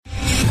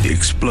The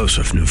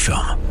explosive new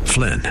film,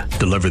 Flynn,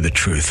 deliver the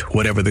truth,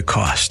 whatever the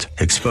cost,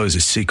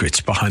 exposes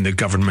secrets behind the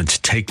government's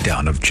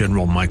takedown of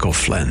General Michael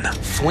Flynn.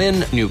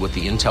 Flynn knew what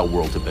the intel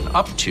world had been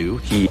up to.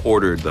 He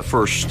ordered the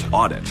first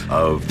audit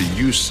of the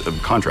use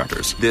of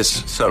contractors.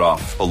 This set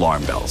off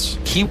alarm bells.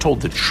 He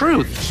told the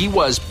truth. He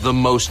was the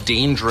most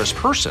dangerous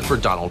person for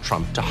Donald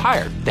Trump to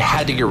hire. They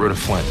had to get rid of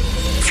Flynn.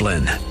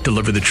 Flynn,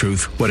 deliver the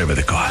truth, whatever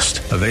the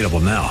cost. Available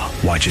now.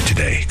 Watch it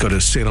today. Go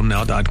to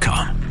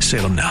salemnow.com.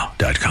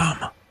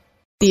 salemnow.com.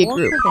 Be a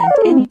group. Prevent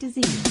any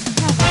disease.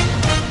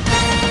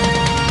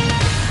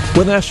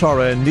 With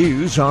SRN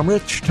News, I'm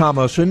Rich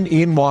Thomason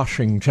in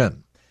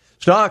Washington.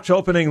 Stocks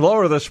opening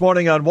lower this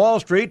morning on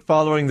Wall Street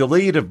following the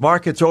lead of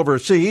markets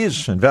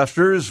overseas.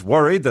 Investors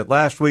worried that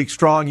last week's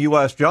strong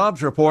U.S.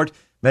 jobs report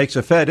makes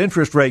a Fed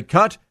interest rate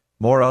cut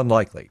more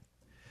unlikely.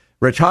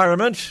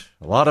 Retirement,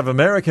 a lot of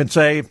Americans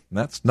say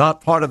that's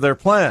not part of their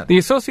plan. The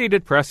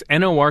Associated Press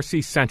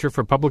NORC Center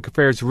for Public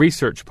Affairs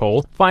research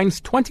poll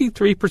finds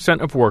 23%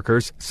 of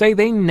workers say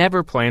they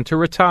never plan to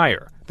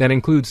retire. That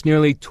includes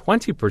nearly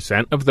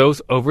 20% of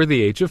those over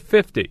the age of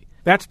 50.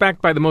 That's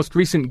backed by the most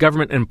recent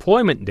government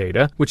employment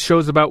data, which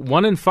shows about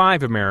 1 in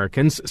 5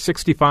 Americans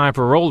 65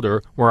 or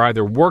older were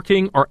either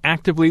working or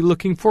actively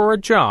looking for a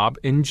job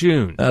in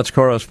June. That's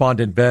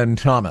correspondent Ben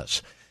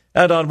Thomas.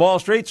 And on Wall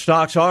Street,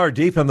 stocks are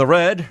deep in the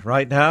red.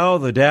 Right now,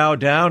 the Dow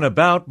down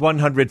about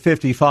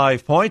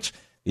 155 points.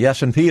 The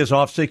S&P is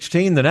off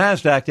 16. The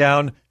NASDAQ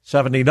down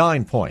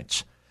 79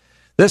 points.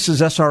 This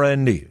is SRN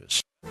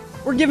News.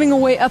 We're giving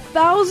away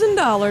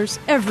 $1,000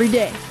 every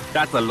day.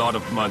 That's a lot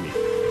of money.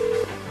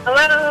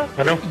 Hello.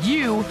 Hello.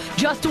 You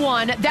just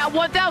won that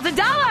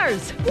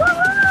 $1,000.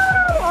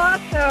 Woohoo!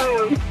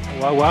 Awesome.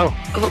 Wow.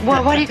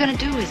 What are you going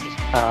to do with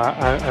it?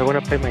 I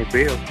want to pay my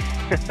bill.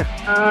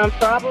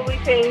 Probably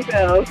paying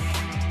bills.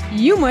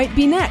 You might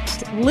be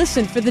next.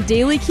 Listen for the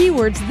daily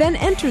keywords, then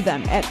enter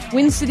them at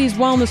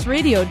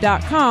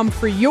TwinCitiesWellnessRadio.com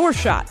for your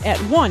shot at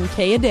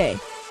 1K a day.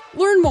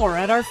 Learn more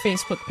at our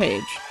Facebook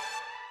page.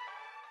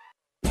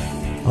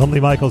 Huntley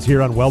Michaels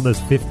here on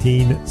Wellness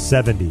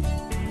 1570.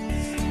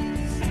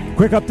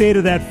 Quick update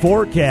of that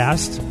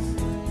forecast.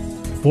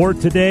 For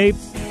today,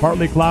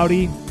 partly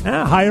cloudy,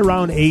 high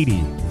around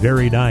 80.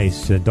 Very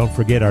nice. And don't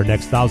forget our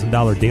next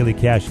 $1,000 daily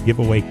cash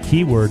giveaway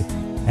keyword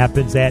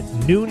happens at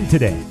noon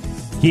today.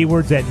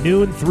 Keywords at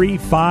noon, 3,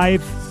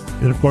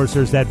 5. And, of course,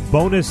 there's that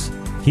bonus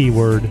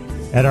keyword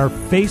at our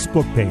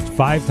Facebook page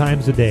 5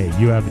 times a day.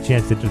 You have a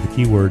chance to enter the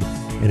keyword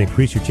and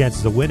increase your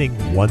chances of winning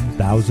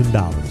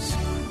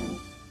 $1,000.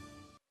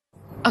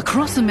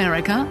 Across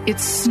America,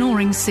 it's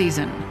snoring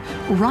season.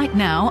 Right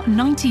now,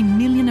 90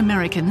 million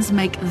Americans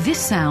make this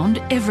sound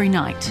every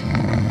night.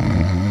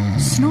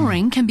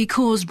 Snoring can be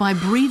caused by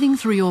breathing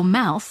through your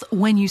mouth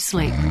when you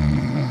sleep.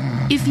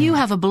 If you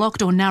have a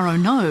blocked or narrow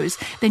nose,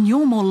 then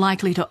you're more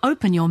likely to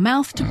open your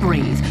mouth to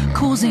breathe,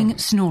 causing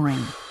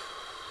snoring.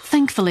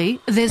 Thankfully,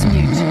 there's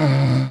Mute,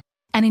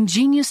 an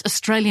ingenious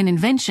Australian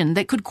invention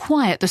that could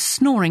quiet the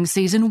snoring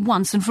season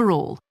once and for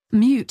all.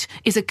 Mute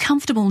is a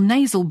comfortable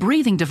nasal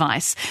breathing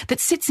device that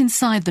sits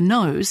inside the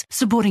nose,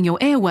 supporting your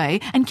airway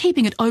and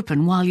keeping it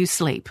open while you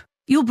sleep.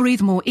 You'll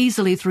breathe more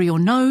easily through your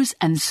nose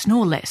and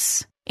snore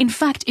less. In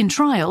fact, in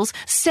trials,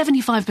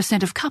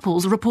 75% of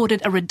couples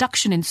reported a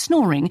reduction in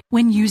snoring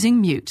when using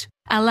Mute,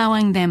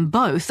 allowing them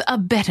both a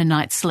better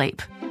night's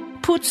sleep.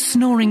 Put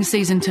snoring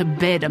season to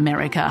bed,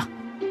 America.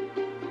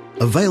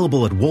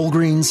 Available at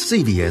Walgreens,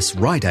 CVS,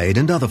 Rite Aid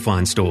and other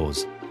fine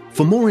stores.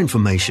 For more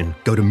information,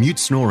 go to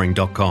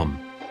mutesnoring.com.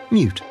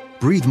 Mute.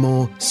 Breathe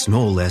more,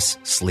 snore less,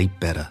 sleep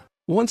better.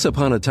 Once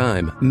upon a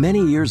time,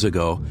 many years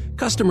ago,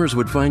 customers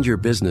would find your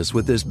business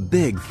with this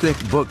big, thick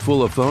book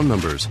full of phone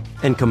numbers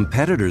and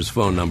competitors'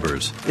 phone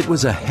numbers. It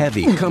was a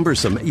heavy,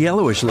 cumbersome,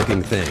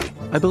 yellowish-looking thing.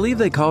 I believe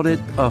they called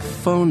it a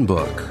phone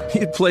book.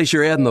 You'd place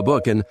your ad in the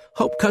book and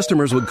hope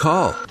customers would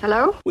call.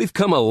 Hello? We've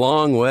come a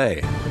long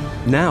way.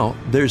 Now,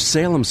 there's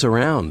Salem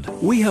Surround.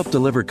 We help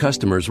deliver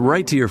customers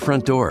right to your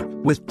front door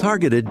with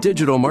targeted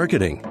digital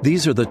marketing.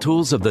 These are the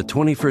tools of the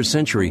 21st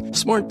century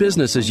smart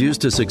businesses use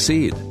to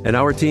succeed. And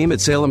our team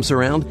at Salem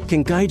Surround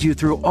can guide you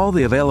through all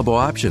the available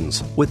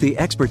options with the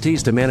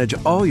expertise to manage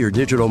all your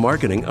digital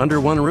marketing under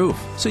one roof,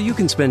 so you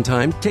can spend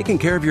time taking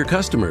care of your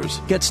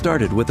customers. Get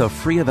started with a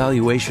free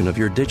evaluation of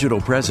your digital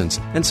presence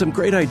and some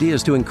great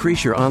ideas to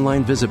increase your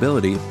online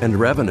visibility and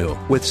revenue.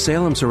 With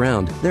Salem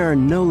Surround, there are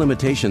no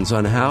limitations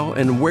on how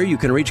and where you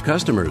can reach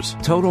customers.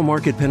 Total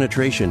market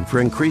penetration for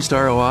increased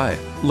ROI.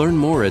 Learn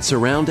more at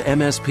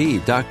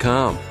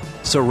surroundmsp.com.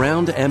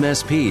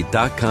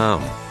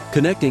 Surroundmsp.com.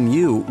 Connecting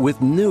you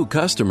with new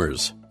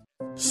customers.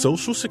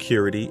 Social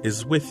Security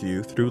is with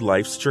you through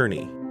life's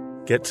journey.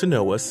 Get to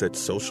know us at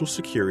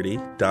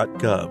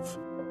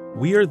socialsecurity.gov.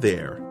 We are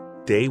there,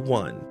 day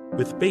one,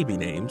 with baby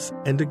names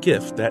and a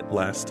gift that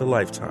lasts a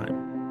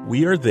lifetime.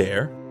 We are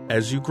there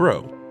as you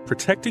grow,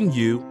 protecting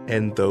you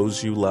and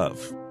those you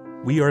love.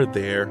 We are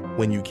there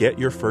when you get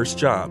your first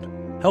job,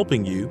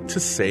 helping you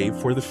to save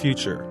for the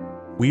future.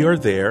 We are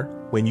there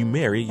when you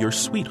marry your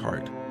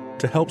sweetheart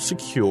to help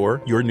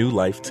secure your new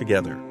life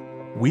together.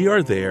 We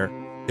are there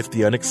if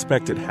the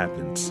unexpected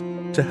happens,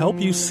 to help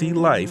you see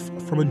life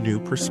from a new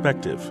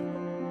perspective.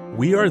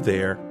 We are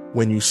there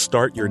when you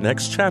start your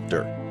next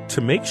chapter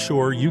to make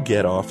sure you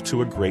get off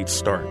to a great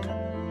start.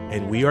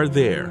 And we are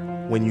there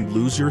when you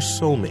lose your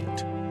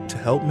soulmate to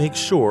help make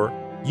sure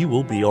you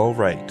will be all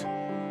right.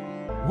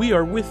 We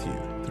are with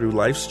you through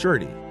life's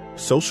journey,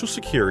 Social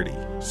Security,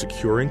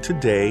 securing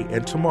today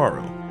and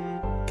tomorrow.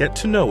 Get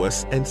to know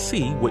us and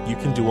see what you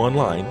can do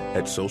online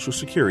at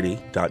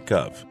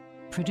socialsecurity.gov.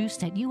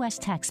 Produced at U.S.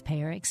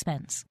 taxpayer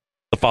expense.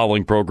 The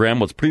following program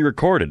was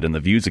pre-recorded, and the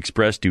views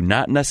expressed do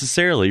not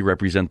necessarily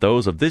represent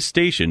those of this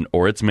station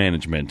or its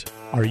management.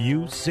 Are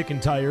you sick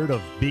and tired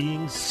of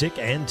being sick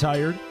and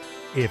tired?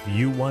 If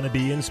you want to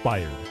be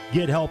inspired,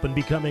 get help in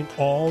becoming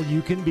all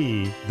you can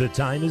be, the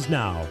time is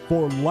now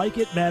for Like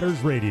It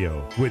Matters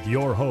Radio with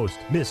your host,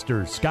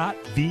 Mr. Scott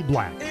V.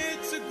 Black.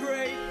 It's a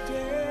great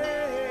day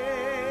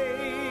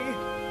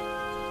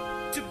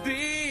to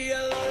be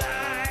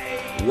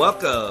alive.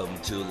 Welcome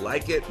to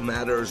Like It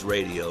Matters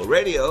Radio.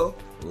 Radio,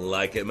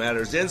 like it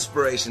matters,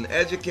 inspiration,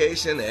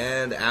 education,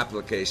 and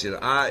application.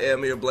 I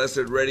am your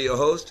blessed radio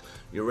host,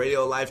 your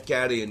radio life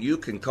caddy, and you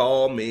can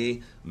call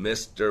me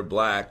Mr.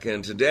 Black.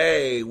 And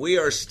today we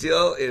are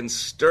still in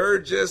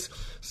Sturgis,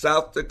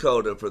 South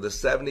Dakota for the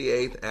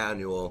 78th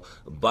annual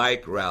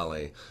bike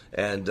rally.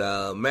 And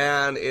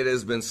man, it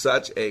has been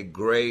such a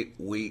great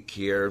week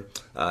here.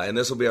 And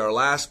this will be our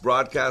last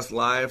broadcast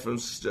live from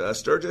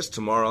Sturgis.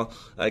 Tomorrow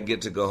I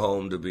get to go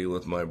home to be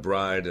with my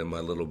bride and my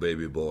little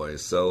baby boy.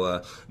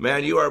 So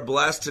man, you are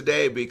blessed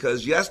today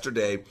because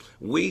yesterday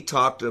we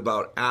talked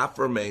about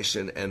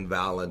affirmation and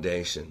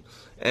validation.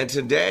 And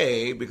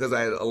today, because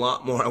I had a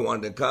lot more I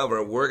wanted to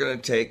cover, we're going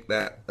to take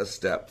that a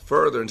step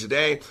further. And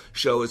today's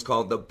show is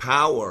called The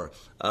Power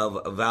of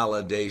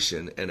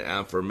Validation and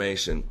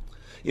Affirmation.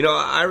 You know,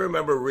 I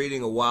remember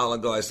reading a while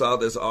ago, I saw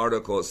this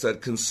article. It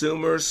said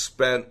consumers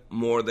spent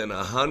more than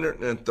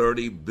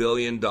 $130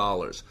 billion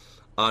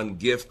on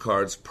gift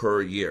cards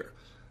per year.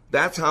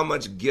 That's how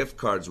much gift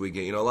cards we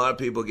get. You know, a lot of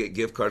people get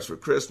gift cards for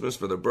Christmas,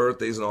 for their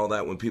birthdays and all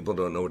that when people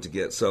don't know what to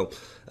get. So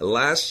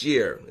last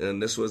year,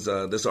 and this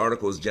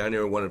article was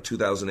January 1 of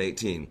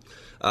 2018,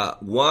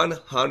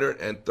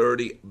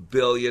 $130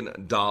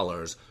 billion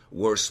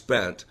were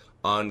spent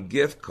on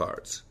gift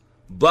cards.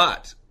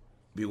 But,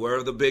 beware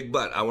of the big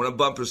but. I want a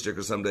bumper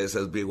sticker someday that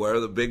says beware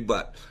of the big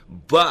but.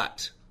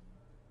 But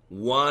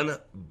 $1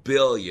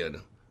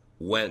 billion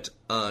went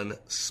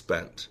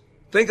unspent.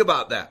 Think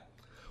about that.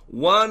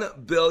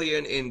 $1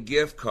 billion in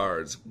gift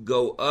cards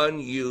go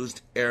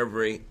unused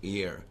every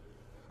year.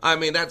 I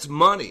mean, that's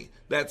money,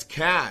 that's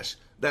cash,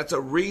 that's a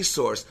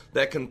resource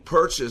that can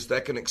purchase,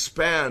 that can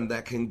expand,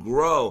 that can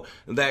grow,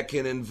 that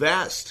can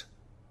invest.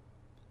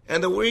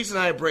 And the reason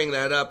I bring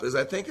that up is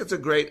I think it's a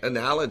great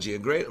analogy, a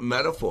great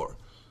metaphor,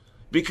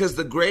 because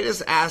the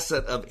greatest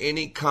asset of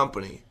any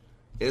company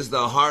is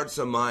the hearts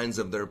and minds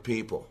of their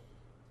people.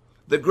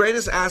 The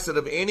greatest asset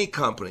of any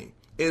company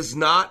is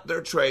not their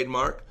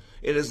trademark.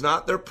 It is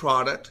not their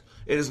product.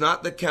 It is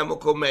not the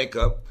chemical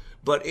makeup,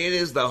 but it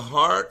is the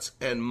hearts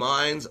and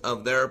minds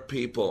of their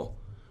people.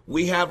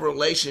 We have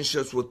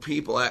relationships with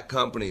people at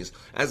companies.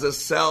 As a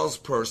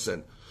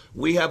salesperson,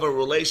 we have a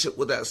relationship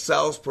with that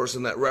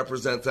salesperson that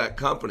represents that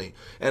company.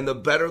 And the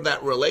better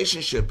that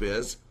relationship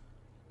is,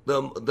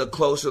 the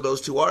closer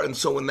those two are. And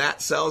so when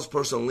that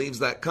salesperson leaves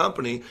that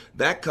company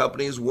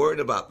is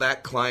worried about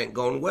that client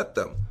going with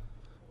them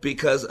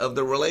because of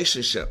the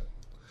relationship.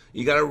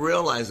 You got to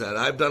realize that.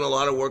 I've done a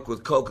lot of work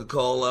with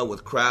Coca-Cola,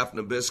 with Kraft,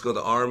 Nabisco,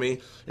 the Army.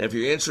 And if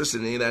you're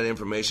interested in any of that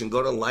information,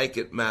 go to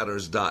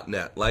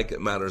likeitmatters.net,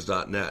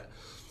 likeitmatters.net.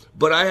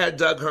 But I had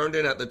Doug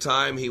Herndon at the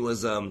time. He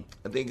was, I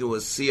think it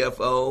was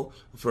CFO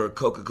for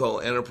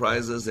Coca-Cola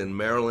Enterprises in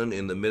Maryland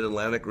in the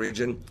Mid-Atlantic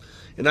region.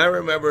 And I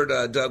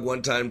remembered Doug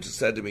one time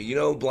said to me, you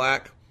know,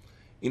 Black,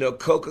 you know,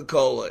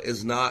 Coca-Cola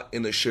is not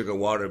in the sugar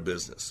water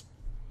business.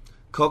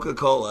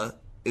 Coca-Cola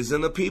is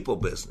in the people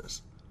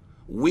business.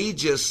 We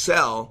just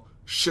sell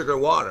sugar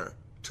water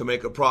to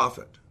make a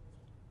profit.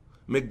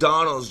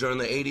 McDonald's during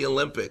the 80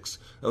 Olympics.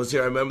 I was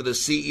here. I remember the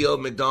CEO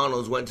of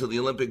McDonald's went to the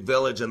Olympic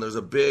Village, and there's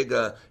a big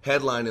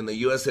headline in the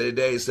USA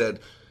Today said,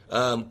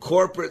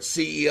 corporate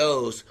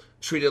CEOs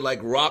treated like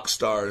rock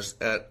stars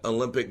at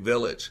Olympic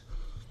Village.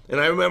 And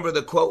I remember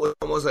the quote was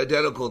almost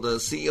identical. The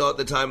CEO at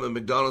the time of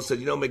McDonald's said,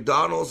 you know,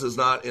 McDonald's is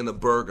not in the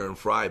burger and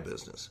fry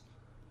business.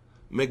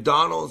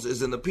 McDonald's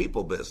is in the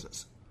people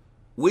business.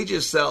 We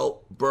just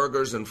sell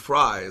burgers and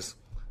fries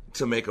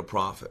to make a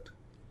profit.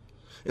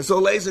 And so,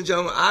 ladies and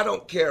gentlemen, I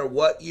don't care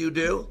what you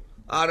do.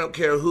 I don't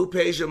care who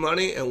pays your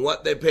money and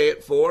what they pay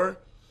it for.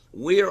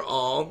 We are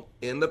all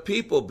in the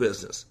people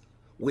business.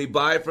 We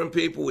buy from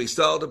people. We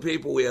sell to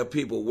people. We have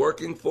people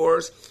working for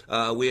us.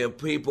 We have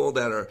people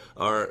that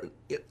are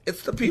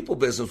it's the people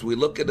business. We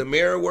look in the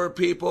mirror, we're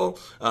people.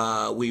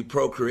 We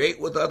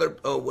procreate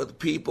with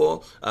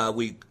people.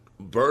 We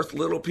birth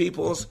little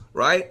peoples,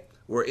 right?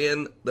 We're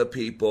in the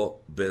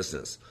people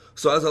business.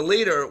 So as a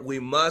leader, we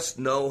must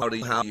know how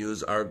to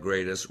use our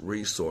greatest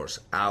resource,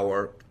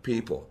 our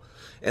people.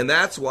 And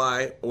that's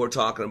why we're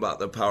talking about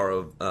the power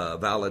of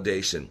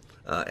validation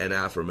and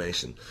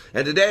affirmation.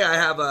 And today I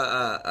have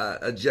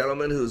a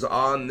gentleman who's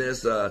on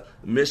this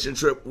mission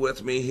trip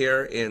with me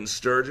here in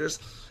Sturgis.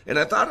 And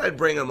I thought I'd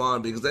bring him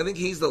on because I think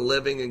he's the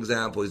living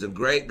example. He's a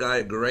great guy,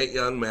 a great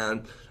young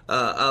man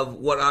of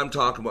what I'm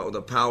talking about with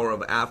the power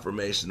of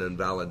affirmation and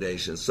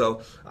validation.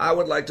 So I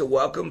would like to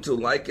welcome to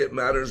Like It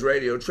Matters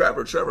Radio,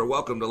 Trevor. Trevor,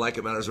 welcome to Like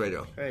It Matters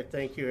Radio. All right,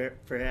 thank you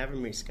for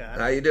having me, Scott.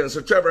 How you doing?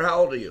 So Trevor,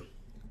 how old are you?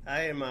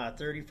 I am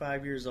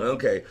 35 years old.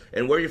 Okay,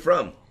 and where are you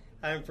from?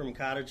 I'm from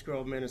Cottage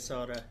Grove,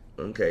 Minnesota.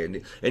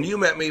 Okay, and you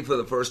met me for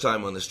the first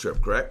time on this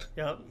trip, correct?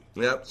 Yep.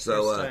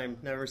 So first time,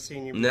 never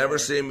seen you before. Never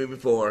seen me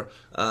before.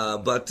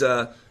 But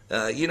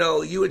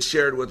you had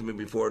shared with me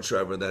before,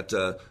 Trevor,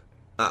 that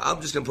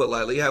I'm just going to put it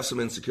lightly, you have some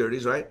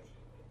insecurities, right?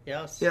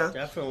 Yes, yeah,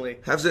 definitely.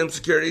 Have some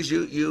insecurities.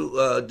 You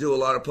do a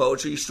lot of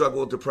poetry. You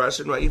struggle with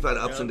depression, right? You've had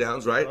ups and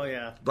downs, right? Oh,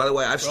 yeah. By the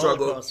way, I've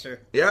struggled.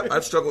 Yeah,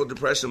 I've struggled with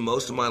depression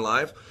most of my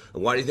life.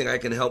 Why do you think I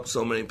can help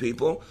so many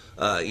people?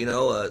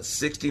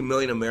 60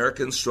 million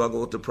Americans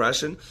struggle with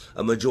depression.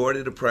 A majority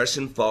of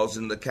depression falls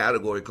in the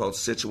category called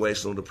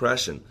situational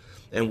depression.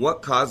 And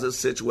what causes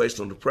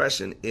situational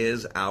depression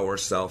is our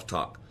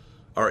self-talk,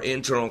 our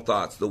internal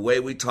thoughts, the way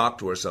we talk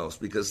to ourselves,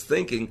 because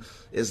thinking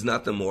is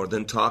nothing more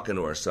than talking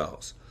to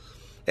ourselves.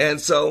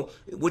 And so,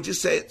 would you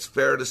say it's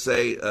fair to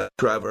say,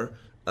 Trevor,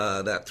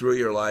 that through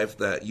your life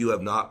that you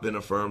have not been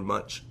affirmed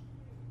much?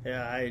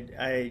 Yeah,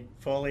 I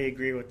fully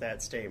agree with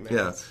that statement.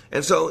 Yeah,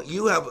 and so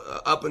you have,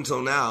 up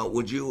until now,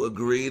 would you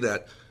agree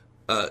that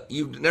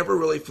you've never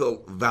really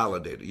felt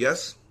validated,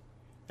 yes?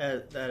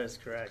 That is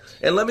correct.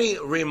 And let me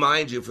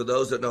remind you, for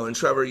those that know, and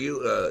Trevor,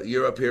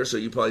 you're up here, so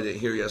you probably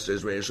didn't hear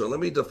yesterday's radio show. Let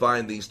me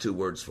define these two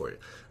words for you.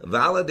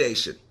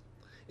 Validation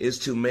is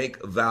to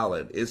make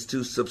valid, is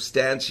to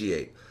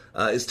substantiate,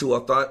 is to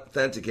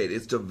authenticate,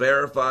 is to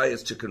verify,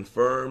 is to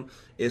confirm,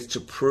 is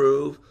to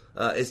prove,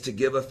 is to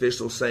give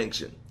official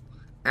sanction.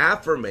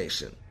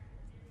 Affirmation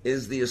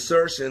is the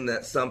assertion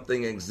that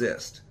something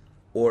exists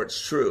or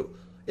it's true.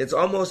 It's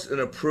almost an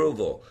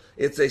approval.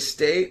 It's a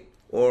state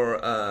or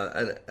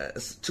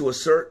to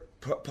assert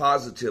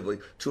positively,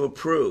 to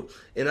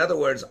approve. In other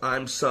words,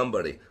 I'm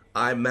somebody.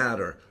 I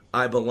matter.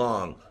 I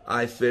belong.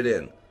 I fit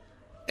in.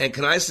 And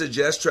can I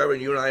suggest, Trevor,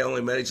 you and I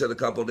only met each other a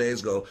couple of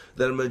days ago,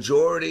 that a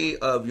majority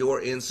of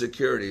your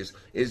insecurities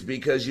is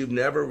because you've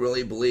never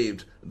really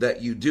believed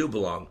that you do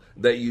belong,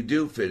 that you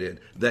do fit in,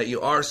 that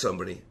you are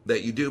somebody,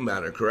 that you do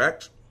matter,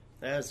 correct?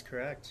 That is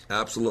correct.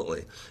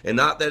 Absolutely. And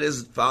not that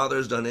his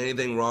father's done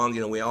anything wrong.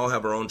 We all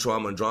have our own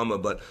trauma and drama,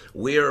 but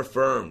we are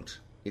affirmed,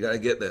 you got to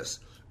get this,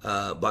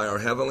 by our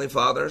heavenly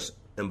fathers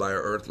and by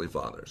our earthly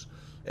fathers.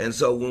 And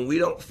so when we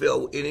don't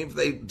feel, and if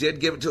they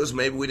did give it to us,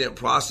 maybe we didn't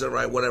process it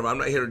right, whatever. I'm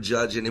not here to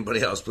judge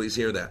anybody else. Please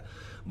hear that.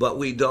 But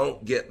we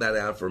don't get that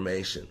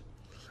affirmation.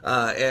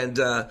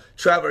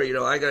 Trevor,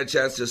 I got a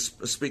chance to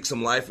speak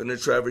some life into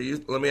Trevor.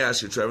 Let me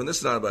ask you, Trevor, and this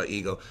is not about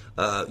ego.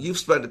 You've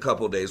spent a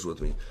couple of days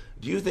with me.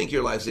 Do you think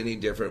your life's any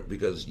different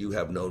because you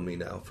have known me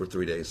now for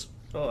 3 days?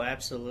 Oh,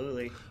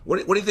 absolutely.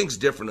 What do you think's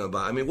different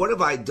about? What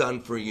have I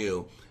done for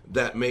you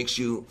that makes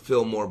you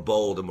feel more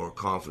bold and more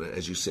confident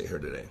as you sit here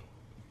today?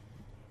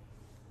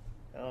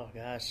 Oh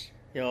gosh,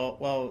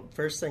 well,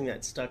 first thing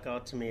that stuck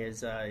out to me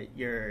is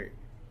your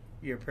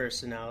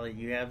personality.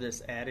 You have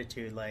this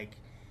attitude, like,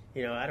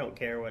 I don't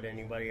care what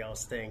anybody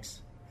else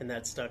thinks, and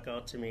that stuck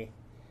out to me.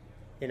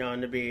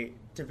 And to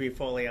be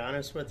fully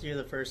honest with you,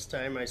 the first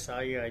time I saw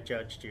you, I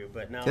judged you,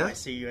 but now I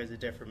see you as a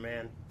different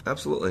man.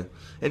 Absolutely.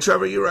 And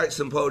Trevor, you write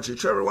some poetry.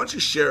 Trevor, why don't you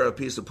share a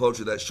piece of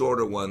poetry, that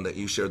shorter one that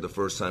you shared the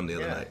first time the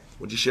other night?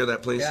 Would you share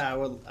that, please? Yeah,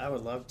 I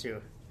would love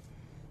to.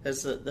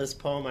 This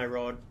poem I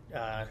wrote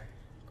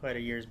quite a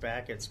years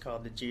back. It's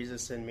called The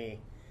Jesus in Me.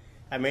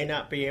 I may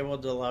not be able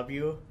to love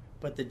you,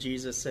 but the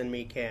Jesus in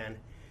me can.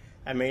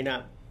 I may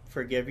not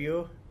forgive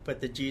you,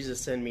 but the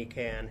Jesus in me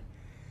can.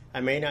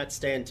 I may not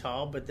stand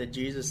tall, but the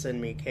Jesus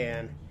in me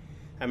can.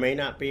 I may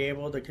not be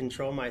able to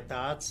control my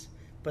thoughts,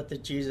 but the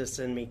Jesus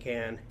in me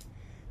can.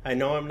 I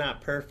know I'm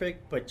not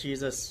perfect, but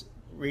Jesus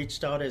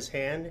reached out his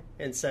hand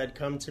and said,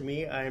 "Come to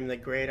me, I am the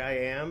great I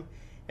am."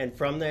 And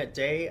from that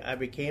day, I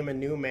became a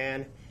new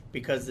man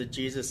because the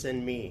Jesus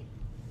in me.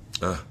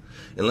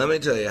 And let me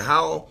tell you,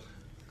 how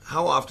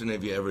often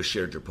have you ever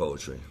shared your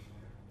poetry?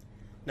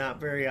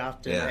 Not very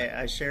often. Yeah.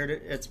 I shared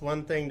it. It's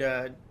one thing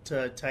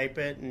to type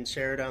it and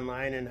share it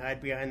online and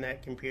hide behind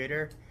that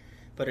computer,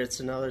 but it's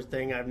another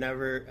thing. I've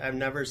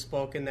never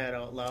spoken that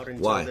out loud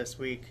until this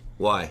week.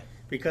 Why?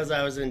 Because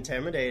I was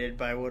intimidated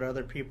by what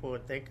other people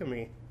would think of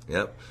me.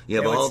 Yep. You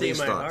have all these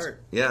thoughts.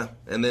 Heart. Yeah.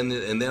 And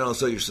then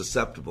also you're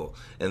susceptible.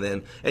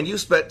 And you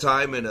spent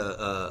time in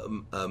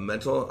a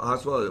mental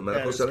hospital, a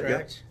medical center?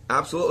 Correct. Yeah.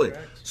 Absolutely.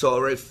 Correct. So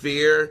already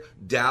fear,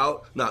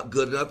 doubt, not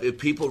good enough. If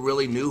people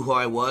really knew who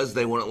I was,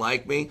 they wouldn't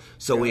like me.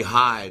 So we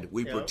hide,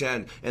 we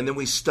pretend. And then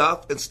we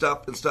stuff and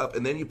stuff and stuff.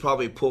 And then you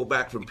probably pull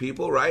back from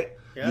people, right?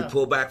 Yeah. You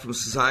pull back from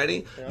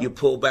society. Yeah. You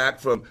pull back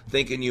from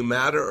thinking you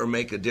matter or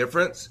make a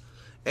difference.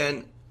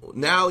 And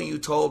now you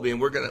told me,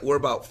 and we're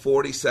about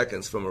 40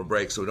 seconds from a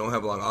break, so we don't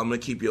have long. I'm going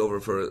to keep you over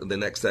for the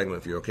next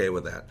segment if you're okay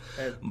with that.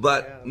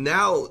 But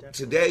now,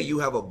 today, you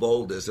have a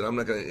boldness, and I'm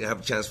not going to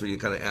have a chance for you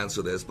to kind of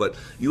answer this, but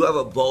you have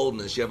a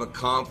boldness, you have a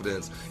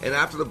confidence. And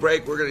after the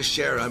break, we're going to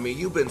share. I mean,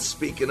 you've been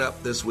speaking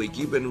up this week.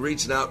 You've been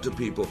reaching out to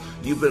people.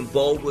 You've been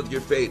bold with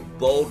your faith,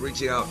 bold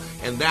reaching out.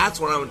 And that's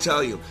what I'm going to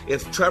tell you.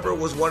 If Trevor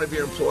was one of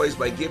your employees,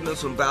 by giving him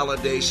some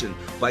validation,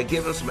 by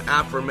giving him some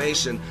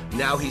affirmation,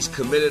 now he's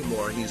committed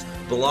more, he's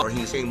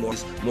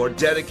more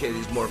dedicated,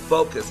 he's more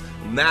focused.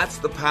 And that's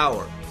the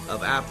power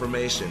of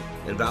affirmation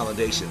and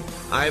validation.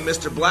 I am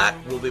Mr. Black.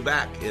 We'll be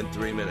back in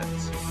 3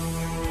 minutes.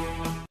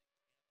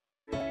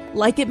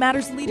 Like It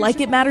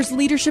Matters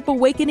Leadership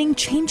Awakening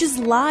changes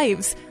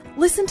lives.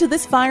 Listen to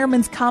this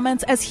fireman's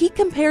comments as he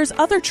compares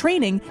other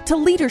training to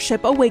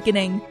Leadership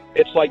Awakening.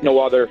 It's like no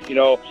other.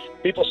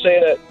 People say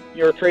that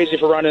you're crazy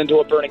for running into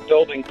a burning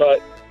building,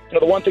 but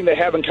the one thing they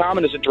have in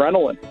common is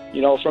adrenaline.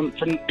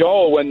 From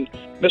go, when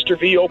Mr.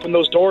 V opened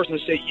those doors and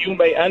said, "You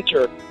may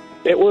enter,"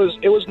 it was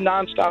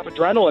nonstop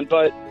adrenaline,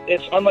 but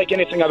it's unlike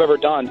anything I've ever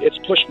done. It's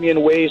pushed me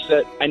in ways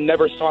that I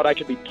never thought I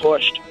could be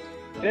pushed.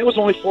 And it was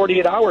only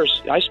 48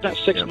 hours. I spent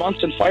 6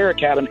 months in fire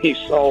academy,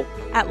 so...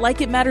 At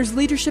Like It Matters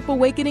Leadership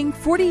Awakening,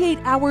 48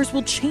 hours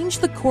will change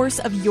the course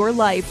of your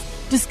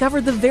life.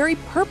 Discover the very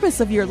purpose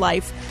of your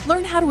life,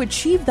 learn how to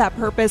achieve that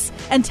purpose,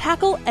 and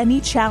tackle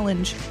any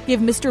challenge. Give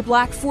Mr.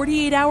 Black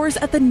 48 hours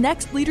at the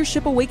next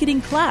Leadership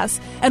Awakening class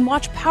and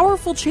watch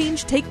powerful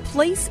change take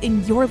place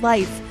in your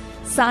life.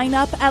 Sign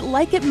up at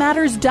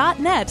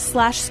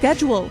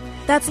likeitmatters.net/schedule.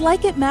 That's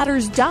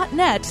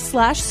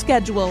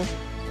likeitmatters.net/schedule.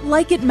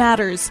 Like It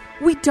Matters.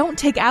 We don't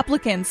take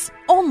applicants,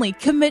 only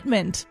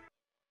commitment.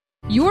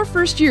 Your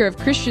first year of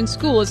Christian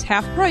school is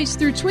half price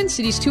through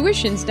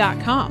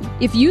TwinCitiesTuitions.com.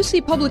 If you see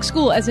public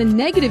school as a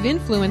negative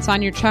influence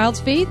on your child's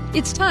faith,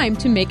 it's time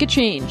to make a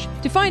change.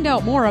 To find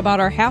out more about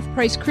our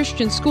half-price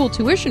Christian school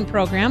tuition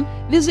program,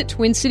 visit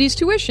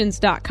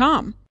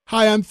TwinCitiesTuitions.com.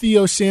 Hi, I'm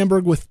Theo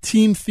Sandberg with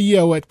Team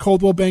Theo at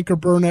Coldwell Banker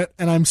Burnett,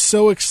 and I'm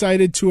so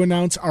excited to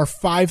announce our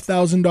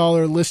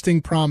 $5,000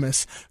 listing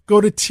promise. Go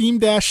to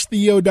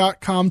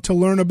team-theo.com to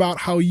learn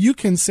about how you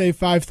can save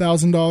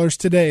 $5,000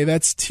 today.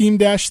 That's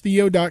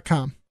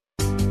team-theo.com.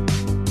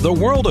 The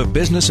world of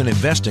business and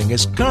investing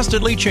is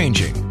constantly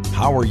changing.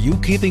 How are you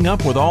keeping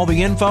up with all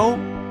the info?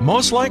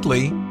 Most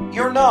likely,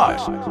 you're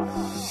not.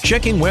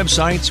 Checking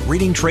websites,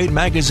 reading trade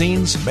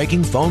magazines,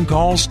 making phone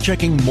calls,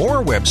 checking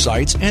more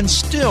websites, and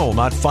still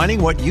not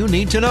finding what you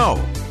need to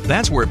know.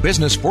 That's where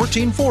Business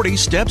 1440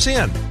 steps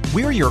in.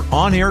 We're your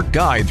on-air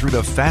guide through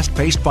the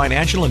fast-paced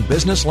financial and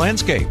business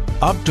landscape.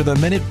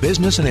 Up-to-the-minute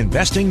business and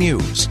investing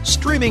news.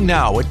 Streaming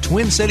now at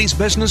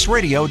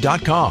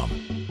TwinCitiesBusinessRadio.com.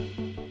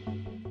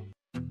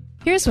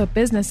 Here's what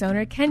business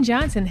owner Ken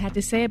Johnson had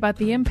to say about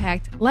the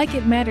impact Like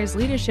It Matters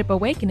Leadership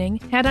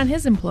Awakening had on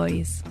his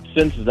employees.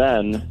 Since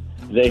then,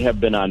 they have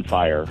been on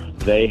fire.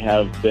 They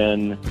have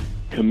been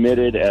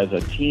committed as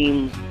a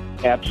team,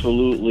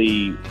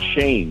 absolutely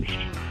changed.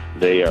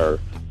 They are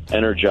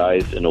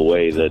energized in a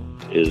way that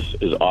is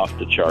off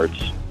the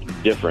charts,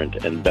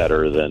 different and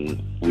better than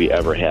we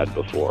ever had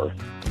before.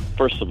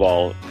 First of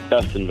all,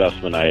 best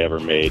investment I ever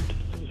made.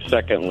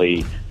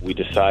 Secondly, we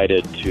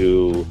decided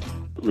to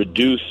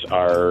reduce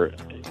our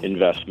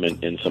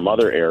investment in some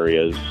other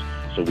areas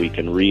so we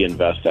can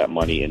reinvest that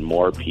money in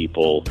more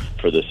people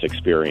for this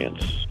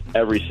experience.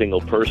 Every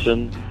single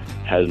person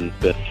has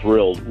been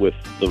thrilled with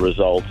the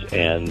results,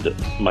 and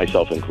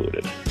myself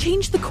included.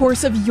 Change the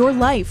course of your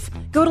life.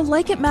 Go to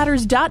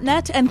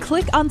likeitmatters.net and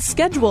click on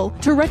Schedule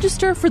to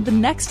register for the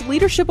next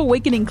Leadership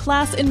Awakening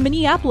class in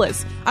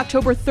Minneapolis,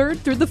 October 3rd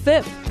through the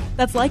 5th.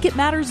 That's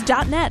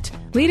likeitmatters.net.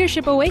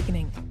 Leadership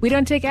Awakening. We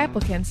don't take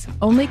applicants,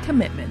 only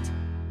commitment.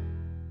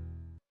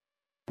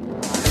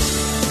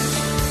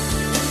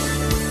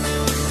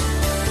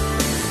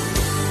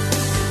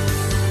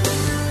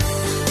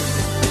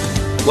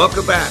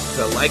 Welcome back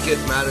to Like It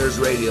Matters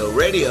Radio.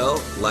 Radio,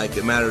 like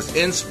it matters,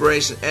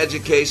 inspiration,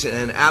 education,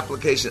 and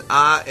application.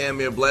 I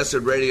am your blessed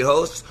radio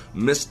host,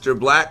 Mr.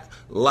 Black,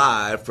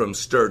 live from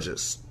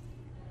Sturgis.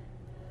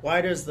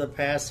 Why does the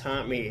past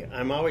haunt me?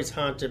 I'm always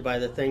haunted by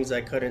the things I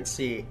couldn't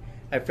see.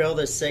 I feel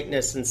this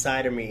sickness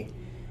inside of me.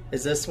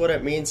 Is this what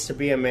it means to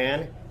be a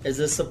man? Is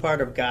this a part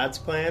of God's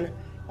plan?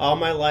 All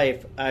my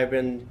life, I've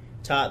been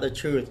taught the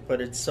truth, but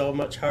it's so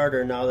much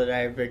harder now that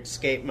I've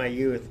escaped my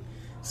youth.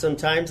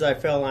 Sometimes I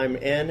feel I'm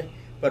in,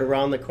 but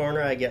around the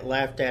corner I get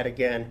laughed at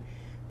again.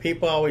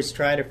 People always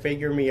try to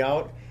figure me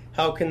out.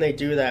 How can they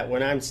do that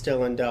when I'm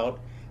still in doubt?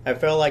 I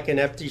feel like an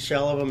empty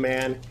shell of a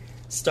man,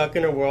 stuck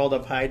in a world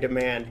of high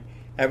demand.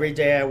 Every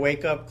day I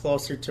wake up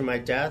closer to my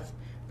death.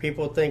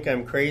 People think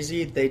I'm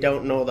crazy, they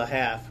don't know the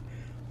half.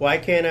 Why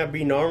can't I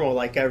be normal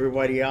like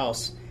everybody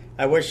else?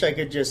 I wish I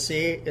could just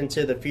see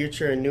into the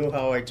future and knew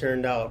how I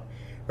turned out.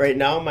 Right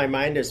now my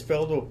mind is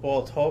filled with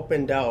both hope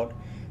and doubt.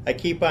 I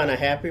keep on a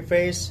happy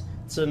face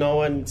so no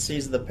one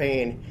sees the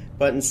pain,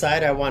 but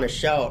inside I want to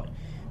shout,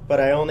 but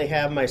I only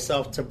have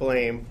myself to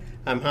blame.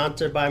 I'm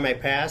haunted by my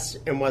past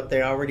and what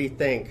they already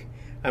think.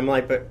 I'm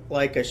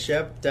like a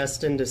ship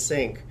destined to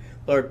sink.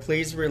 Lord,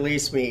 please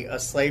release me, a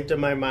slave to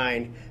my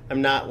mind.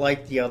 I'm not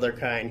like the other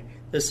kind.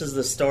 This is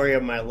the story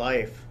of my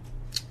life.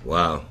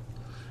 Wow.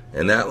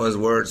 And that was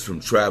words from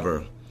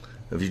Trevor.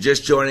 If you're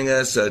just joining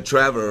us,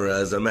 Trevor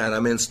is a man.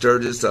 I'm in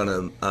Sturgis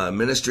on a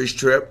ministries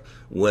trip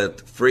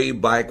with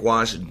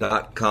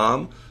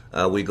freebikewash.com.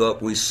 We go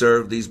up, we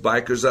serve these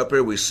bikers up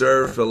here. We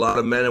serve a lot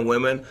of men and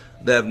women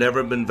that have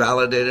never been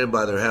validated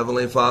by their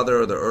heavenly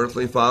father or their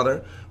earthly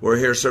father. We're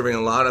here serving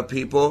a lot of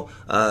people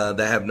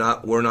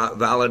that were not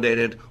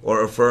validated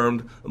or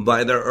affirmed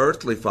by their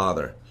earthly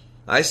father.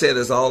 I say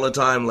this all the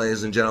time,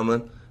 ladies and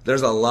gentlemen.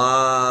 There's a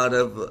lot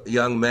of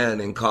young men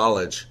in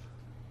college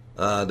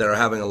that are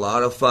having a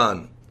lot of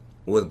fun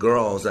with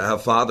girls that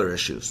have father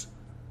issues,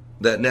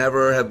 that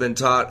never have been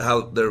taught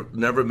how they've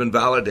never been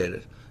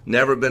validated,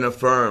 never been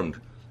affirmed.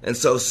 And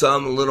so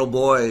some little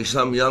boy,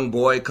 some young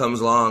boy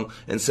comes along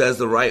and says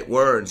the right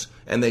words,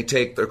 and they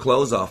take their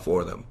clothes off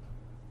for them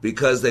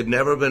because they've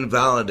never been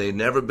validated,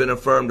 never been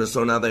affirmed. And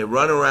so now they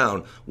run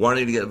around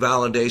wanting to get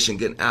validation,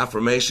 get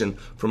affirmation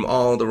from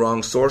all the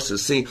wrong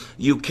sources. See,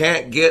 you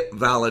can't get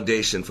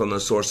validation from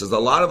those sources. A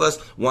lot of us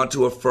want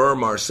to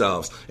affirm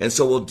ourselves. And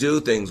so we'll do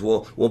things.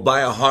 We'll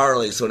buy a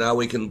Harley so now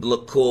we can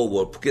look cool.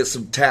 We'll get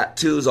some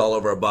tattoos all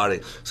over our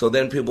body so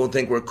then people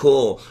think we're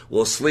cool.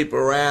 We'll sleep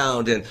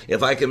around, and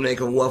if I can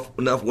make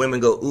enough women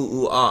go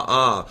ooh, ooh, ah,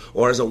 ah,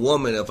 or as a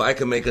woman, if I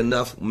can make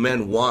enough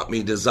men want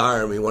me,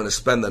 desire me, want to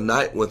spend the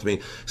night with me.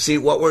 See,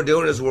 what we're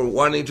doing is we're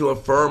wanting to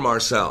affirm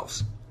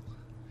ourselves.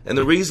 And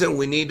the reason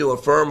we need to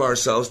affirm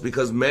ourselves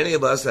because many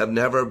of us have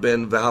never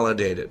been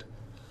validated.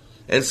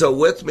 And so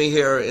with me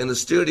here in the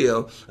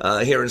studio,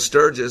 here in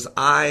Sturgis,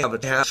 I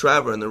have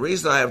Trevor. And the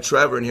reason I have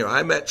Trevor in here,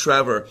 I met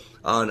Trevor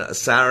on a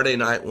Saturday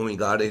night when we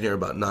got in here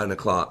about 9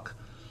 o'clock.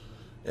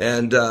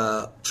 And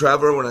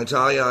Trevor, when I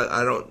tell you,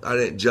 I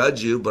didn't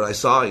judge you, but I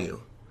saw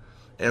you.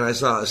 And I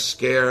saw a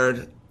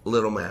scared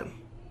little man.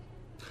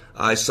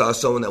 I saw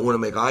someone that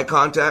wouldn't make eye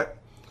contact.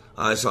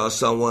 I saw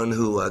someone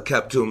who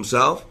kept to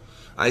himself.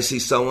 I see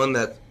someone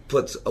that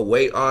puts a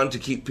weight on to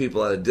keep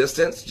people at a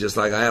distance, just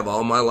like I have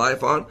all my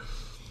life on.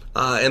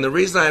 And the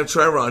reason I have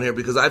Trevor on here,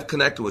 because I've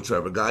connected with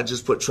Trevor. God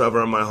just put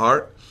Trevor on my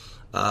heart.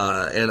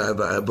 And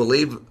I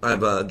believe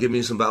I've given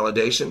you some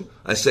validation.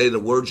 I say the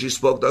words you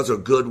spoke, those are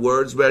good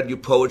words. Read you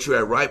poetry.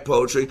 I write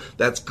poetry.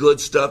 That's good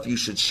stuff. You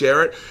should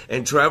share it.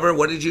 And Trevor,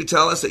 what did you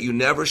tell us? That you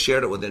never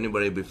shared it with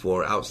anybody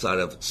before outside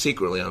of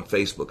secretly on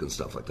Facebook and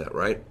stuff like that,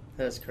 right?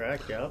 That's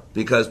correct, yeah.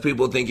 Because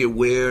people think you're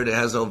weird, it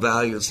has no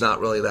value, it's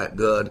not really that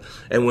good.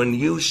 And when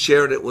you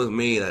shared it with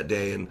me that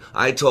day, and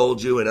I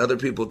told you and other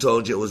people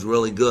told you it was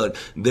really good,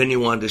 then you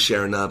wanted to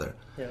share another.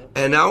 Yeah.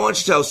 And now I want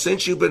you to tell,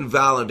 since you've been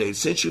validated,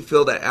 since you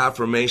feel that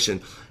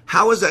affirmation,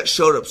 how has that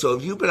showed up? So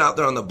if you've been out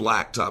there on the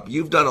blacktop,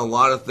 you've done a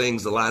lot of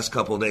things the last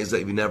couple of days that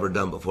you've never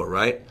done before,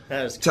 right?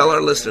 That is correct. Tell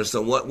our listeners,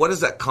 so what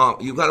is that,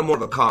 you've got more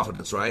of a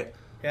confidence, right?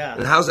 Yeah.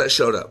 And how's that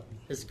showed up?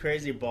 It's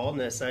crazy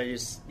boldness. I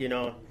just,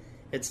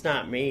 it's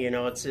not me,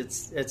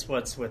 it's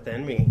what's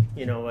within me,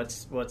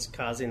 what's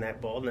causing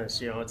that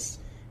boldness,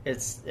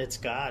 it's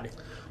God.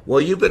 Well,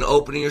 you've been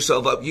opening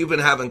yourself up. You've been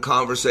having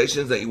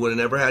conversations that you would have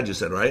never had, you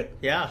said, right?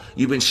 Yeah.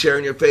 You've been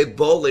sharing your faith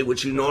boldly,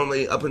 which you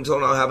normally, up until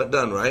now, haven't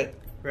done, right?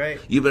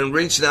 Right. You've been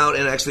reaching out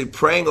and actually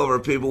praying over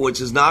people,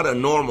 which is not a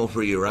normal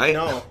for you, right?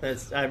 No,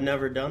 I've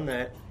never done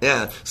that.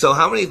 Yeah. So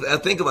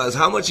think about this,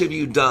 how much have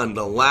you done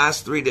the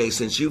last 3 days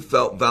since you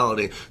felt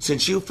validated,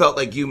 since you felt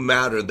like you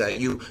mattered, that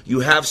you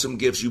have some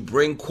gifts, you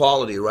bring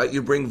quality, right?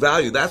 You bring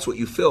value. That's what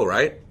you feel,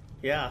 right?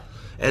 Yeah.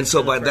 And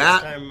so by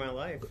that, time in my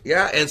life.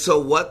 Yeah, and so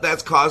what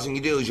that's causing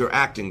you to do is you're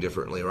acting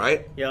differently,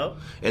 right? Yep.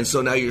 And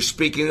so now you're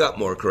speaking up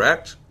more,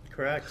 correct?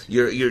 Correct.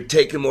 You're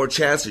taking more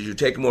chances, you're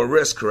taking more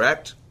risks,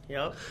 correct?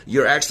 Yep.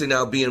 You're actually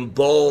now being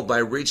bold by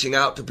reaching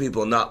out to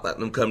people and not letting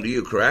them come to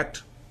you,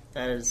 correct?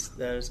 That is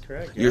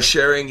correct. Yeah. You're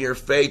sharing your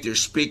faith, you're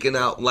speaking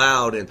out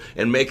loud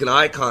and making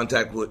eye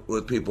contact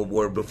with people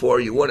where before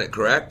you wouldn't,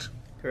 correct?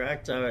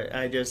 Correct.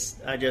 I just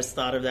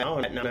thought of that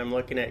and I'm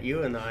looking at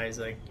you in the eyes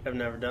like I've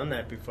never done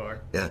that before.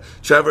 Yeah.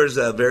 Trevor's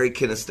very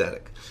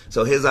kinesthetic.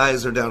 So his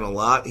eyes are down a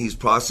lot. He's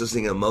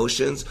processing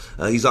emotions.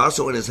 He's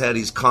also in his head.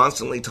 He's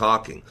constantly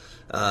talking.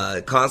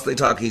 He's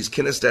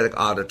kinesthetic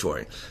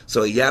auditory.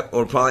 So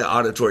or probably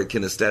auditory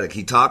kinesthetic.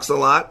 He talks a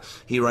lot.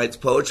 He writes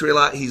poetry a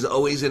lot. He's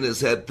always in his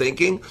head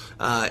thinking,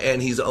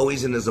 and he's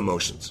always in his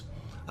emotions.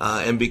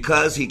 And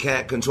because he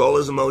can't control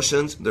his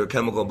emotions, they're a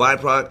chemical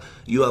byproduct,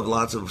 you have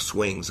lots of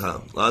swings, huh?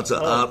 Lots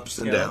of ups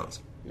and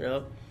downs.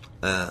 Yep.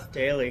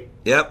 Daily.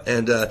 Yep,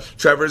 and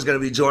Trevor's going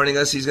to be joining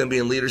us. He's going to be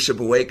in Leadership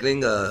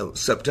Awakening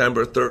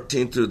September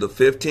 13th through the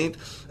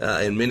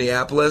 15th in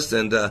Minneapolis,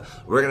 and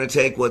we're going to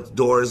take what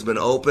door has been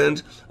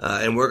opened,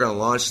 and we're going to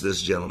launch this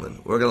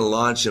gentleman. We're going to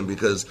launch him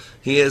because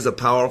he is a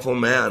powerful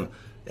man.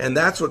 And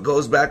that's what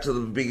goes back to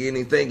the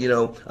beginning thing.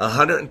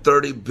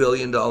 $130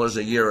 billion a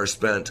year are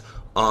spent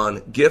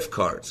on gift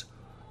cards,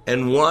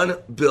 and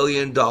 $1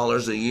 billion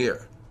a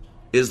year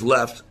is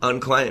left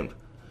unclaimed.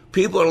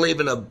 People are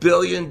leaving $1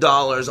 billion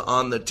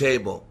on the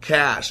table,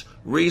 cash,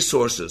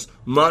 resources,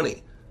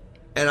 money,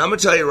 And I'm going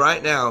to tell you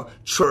right now,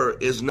 Trevor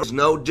is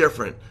no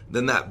different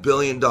than that $1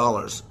 billion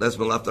that's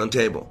been left on the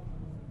table.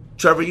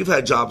 Trevor, you've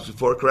had jobs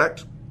before,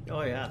 correct?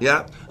 Oh, yeah.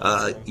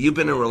 Yeah? You've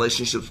been in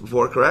relationships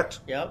before, correct?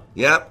 Yep.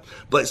 Yep.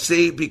 But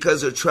see,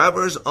 because of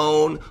Trevor's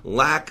own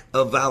lack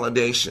of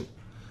validation,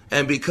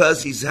 and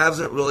because he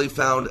hasn't really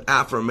found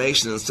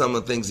affirmation in some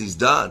of the things he's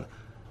done,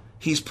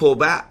 he's pulled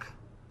back.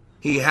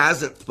 He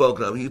hasn't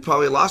spoken up. He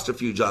probably lost a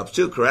few jobs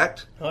too,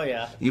 correct? Oh,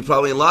 yeah. You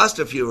probably lost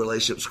a few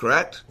relationships,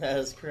 correct? That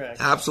is correct.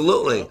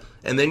 Absolutely. Yep.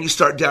 And then you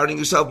start doubting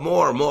yourself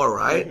more and more,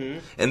 right? Mm-hmm.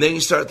 And then you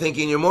start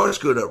thinking you're more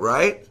screwed up,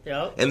 right?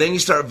 Yep. And then you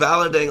start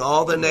validating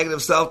all the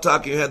negative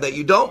self-talk in your head that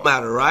you don't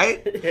matter,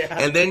 right? Yeah.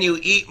 And then you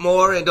eat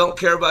more and don't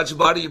care about your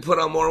body. You put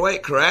on more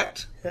weight,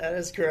 correct? That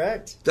is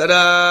correct.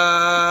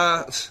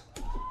 Ta-da!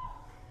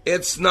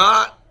 It's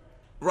not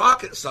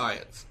rocket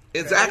science.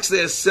 It's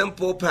actually a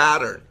simple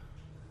pattern.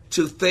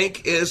 To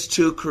think is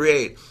to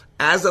create.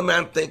 As a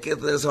man thinketh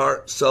in his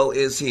heart, so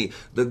is he.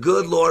 The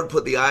good Lord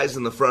put the eyes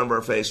in the front of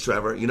our face,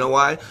 Trevor. You know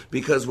why?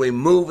 Because we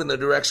move in the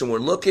direction we're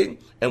looking,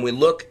 and we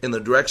look in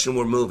the direction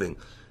we're moving.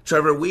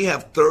 Trevor, we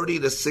have 30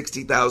 to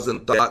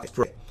 60,000 thoughts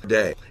per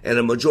day. And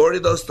a majority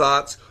of those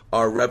thoughts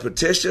are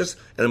repetitious,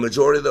 and a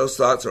majority of those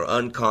thoughts are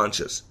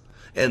unconscious.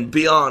 And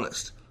be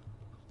honest.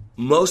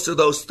 Most of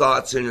those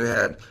thoughts in your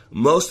head,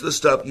 most of the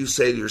stuff you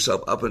say to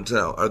yourself up until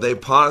now, are they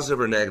positive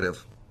or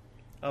negative?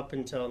 Up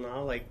until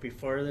now, like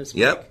before this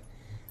week,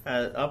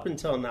 up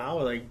until now,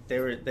 like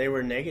they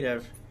were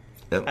negative.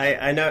 Yep.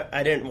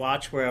 I didn't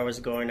watch where I was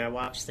going. I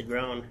watched the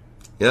ground.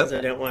 Yep.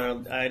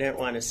 I didn't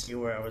want to see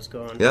where I was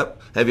going.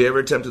 Yep. Have you ever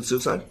attempted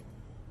suicide?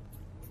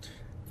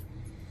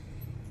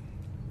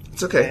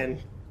 It's okay.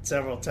 And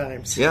several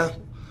times. Yeah.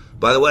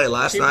 By the way,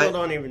 last night...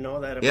 People don't even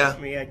know that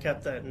about me. I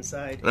kept that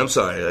inside. I'm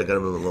sorry. I got a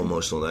little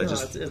emotional.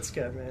 It's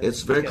good, man.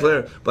 It's very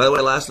clear. By the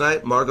way, last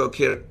night, Margot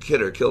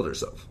Kidder killed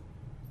herself.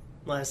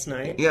 Last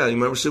night? Yeah, you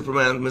remember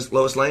Superman, Miss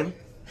Lois Lane?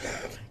 Oh,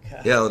 my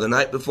God. Yeah, well, the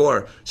night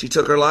before, she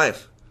took her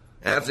life.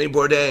 Anthony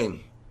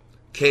Bourdain,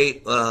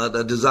 Kate,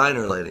 the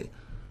designer lady.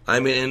 I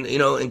mean,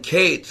 and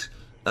Kate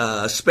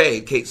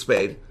Spade,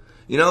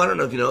 I don't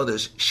know if you know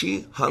this,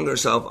 she hung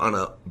herself on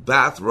a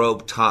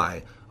bathrobe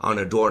tie on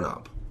a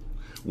doorknob.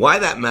 Why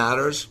that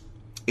matters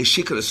is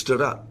she could have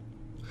stood up.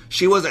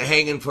 She wasn't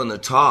hanging from the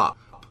top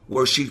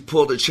where she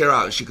pulled a chair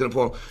out and she couldn't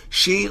pull.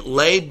 She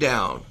laid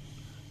down,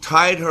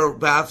 tied her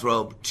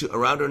bathrobe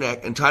around her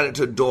neck and tied it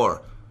to a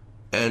door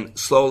and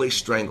slowly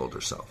strangled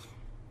herself.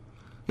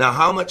 Now,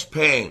 how much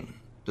pain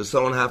does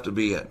someone have to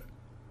be in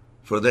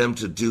for them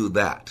to do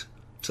that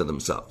to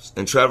themselves?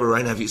 And Trevor,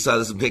 right now, if you saw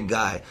this big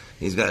guy,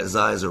 he's got his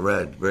eyes are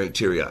red, very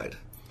teary-eyed.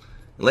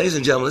 Ladies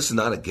and gentlemen, this is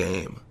not a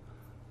game.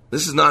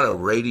 This is not a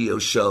radio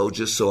show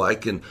just so I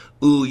can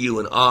ooh you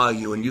and ah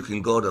you and you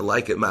can go to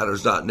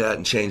likeitmatters.net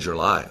and change your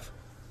life.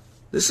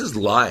 This is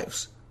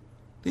lives.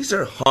 These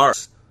are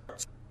hearts.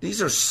 These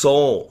are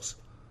souls.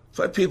 That's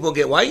why people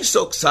why are you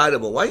so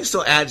excitable? Why are you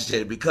so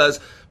agitated?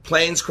 Because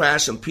planes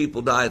crash and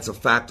people die. It's a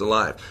fact of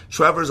life.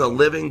 Trevor's a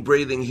living,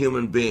 breathing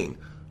human being.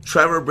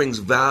 Trevor brings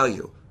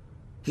value.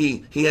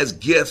 He has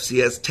gifts. He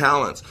has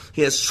talents.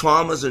 He has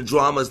traumas and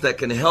dramas that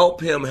can help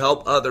him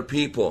help other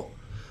people.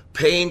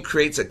 Pain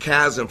creates a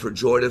chasm for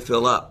joy to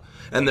fill up.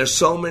 And there's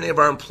so many of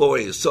our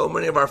employees, so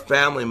many of our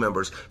family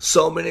members,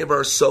 so many of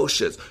our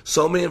associates,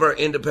 so many of our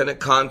independent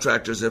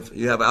contractors, if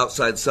you have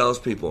outside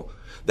salespeople,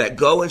 that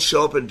go and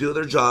show up and do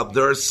their job.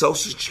 They're a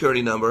social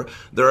security number.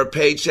 They're a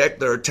paycheck.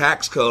 They're a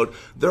tax code.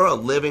 They're a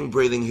living,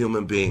 breathing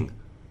human being.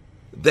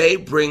 They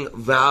bring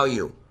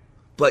value.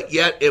 But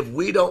yet, if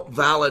we don't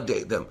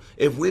validate them,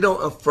 if we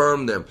don't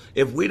affirm them,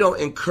 if we don't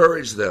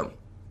encourage them,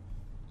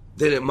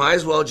 then it might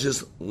as well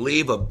just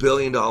leave $1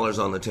 billion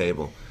on the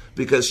table.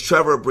 Because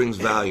Trevor brings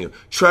value.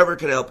 Trevor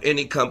can help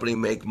any company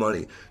make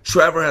money.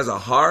 Trevor has a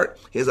heart.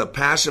 He has a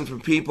passion for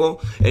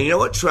people. And you know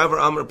what, Trevor?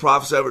 I'm going to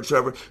prophesy over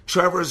Trevor.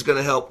 Trevor is going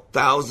to help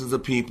thousands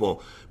of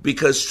people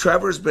because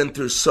Trevor's been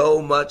through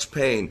so much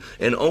pain.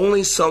 And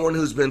only someone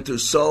who's been through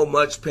so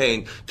much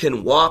pain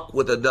can walk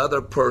with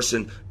another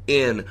person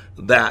in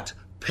that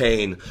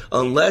pain.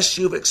 Unless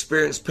you've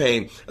experienced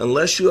pain,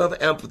 unless you have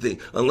empathy,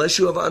 unless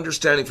you have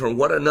understanding from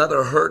what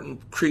another hurting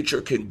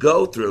creature can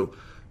go through,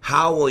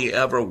 how will you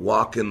ever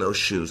walk in those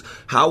shoes?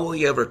 How will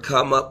you ever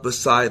come up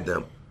beside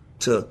them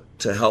to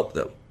help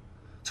them?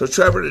 So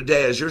Trevor,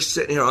 today, as you're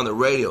sitting here on the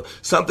radio,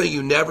 something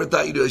you never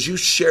thought you'd do is you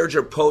shared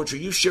your poetry.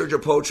 You shared your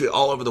poetry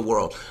all over the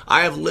world.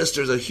 I have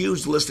listeners, a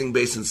huge listening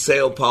base in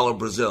Sao Paulo,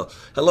 Brazil.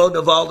 Hello,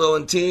 Navaldo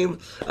and team.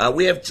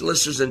 We have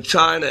listeners in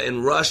China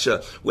and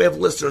Russia. We have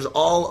listeners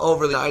all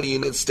over the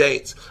United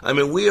States. I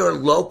mean, we are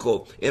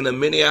local in the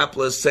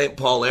Minneapolis-St.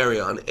 Paul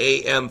area on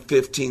AM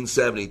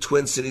 1570,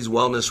 Twin Cities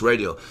Wellness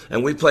Radio.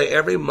 And we play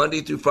every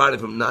Monday through Friday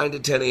from 9 to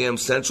 10 a.m.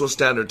 Central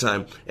Standard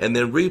Time and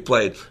then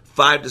replayed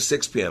 5 to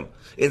 6 p.m.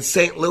 In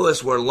St.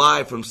 Louis, we're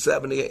live from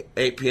 7 to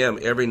 8 p.m.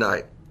 every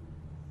night.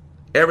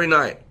 Every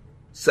night,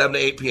 7 to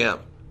 8 p.m.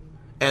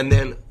 And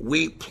then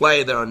we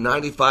play there on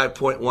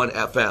 95.1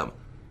 FM.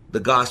 the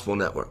Gospel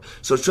Network.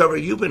 So, Trevor,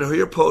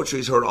 your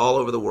poetry's heard all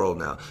over the world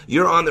now.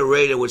 You're on the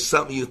radio, which is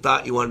something you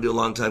thought you wanted to do a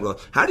long time ago.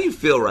 How do you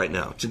feel right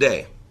now,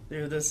 today?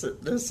 Dude, this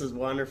is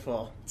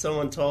wonderful.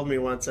 Someone told me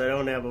once I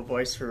don't have a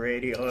voice for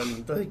radio,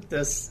 and like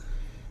this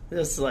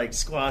like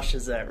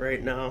squashes that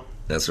right now.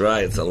 That's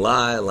right. It's a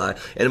lie.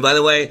 And by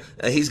the way,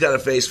 he's got a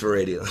face for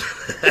radio.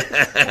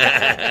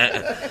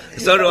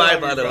 So do I,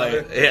 by the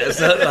way. Yeah,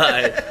 so do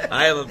I.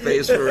 I have a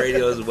face for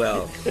radio as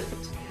well.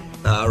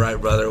 All right,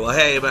 brother. Well,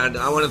 hey, man,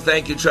 I want to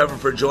thank you, Trevor,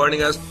 for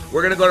joining us.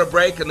 We're going to go to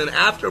break, and then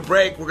after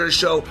break, we're going to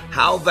show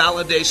how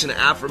validation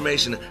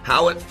affirmation,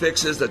 how it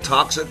fixes the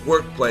toxic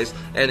workplace,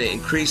 and it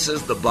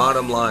increases the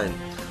bottom line.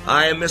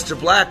 I am Mr.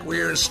 Black.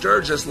 We are in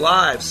Sturgis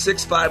Live,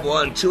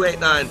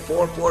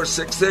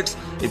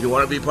 651-289-4466. If you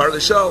want to be part of the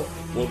show,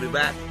 we'll be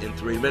back in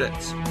 3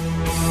 minutes.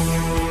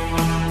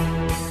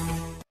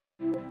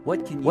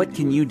 What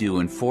can you do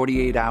in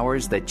 48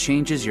 hours that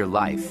changes your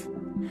life?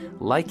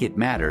 Like It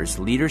Matters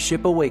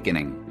Leadership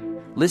Awakening.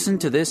 Listen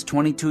to this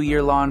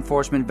 22-year law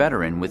enforcement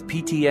veteran with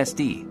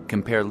PTSD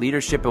compare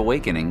Leadership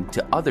Awakening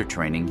to other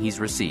training he's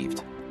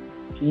received.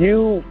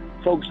 You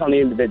focus on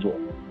the individual.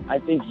 I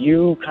think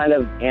you kind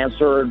of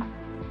answered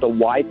the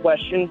why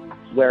question,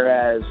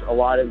 whereas a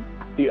lot of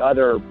the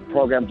other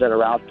programs that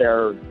are out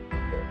there,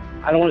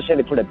 I don't want to say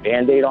they put a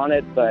Band-Aid on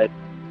it, but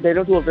they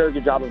don't do a very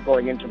good job of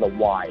going into the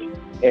why.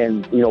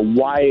 And,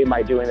 why am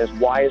I doing this?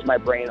 Why is my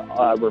brain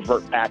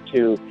revert back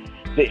to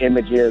the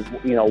images?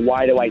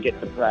 Why do I get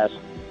depressed?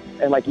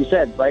 And like you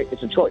said, right,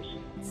 it's a choice.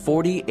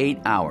 48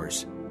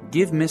 hours.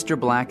 Give Mr.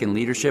 Black and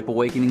Leadership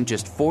Awakening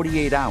just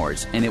 48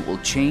 hours, and it will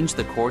change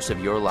the course of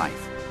your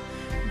life.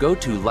 Go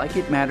to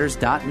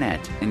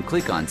likeitmatters.net and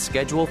click on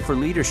Schedule for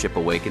Leadership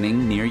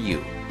Awakening near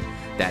you.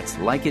 That's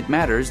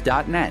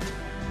likeitmatters.net.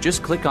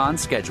 Just click on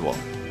Schedule.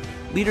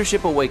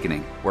 Leadership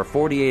Awakening, where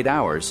 48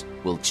 hours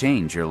will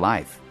change your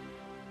life.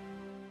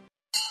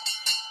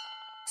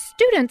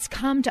 Students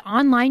come to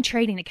Online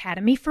Trading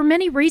Academy for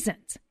many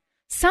reasons.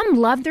 Some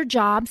love their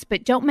jobs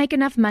but don't make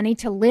enough money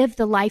to live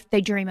the life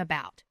they dream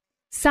about.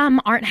 Some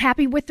aren't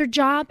happy with their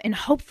job and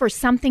hope for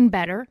something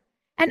better.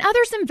 And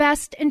others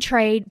invest and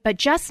trade but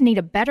just need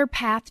a better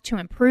path to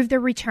improve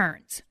their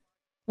returns.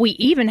 We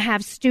even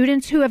have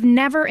students who have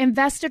never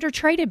invested or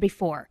traded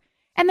before,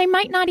 and they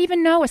might not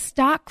even know a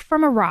stock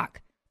from a rock,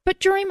 but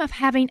dream of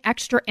having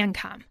extra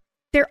income.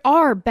 There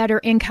are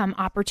better income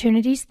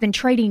opportunities than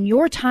trading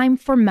your time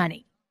for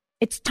money.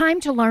 It's time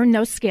to learn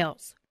those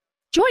skills.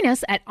 Join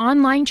us at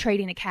Online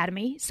Trading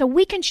Academy so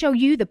we can show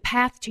you the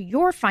path to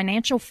your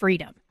financial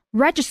freedom.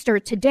 Register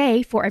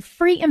today for a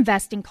free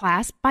investing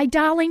class by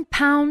dialing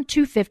pound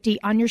 250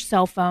 on your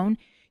cell phone.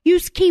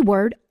 Use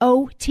keyword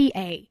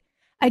OTA.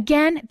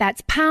 Again,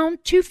 that's pound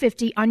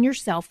 250 on your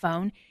cell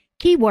phone,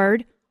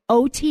 keyword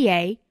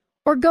OTA,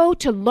 or go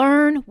to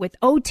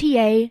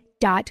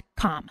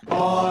learnwithota.com.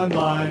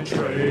 Online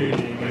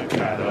Trading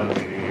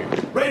Academy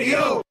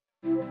Radio.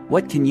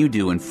 What can you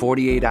do in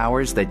 48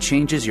 hours that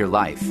changes your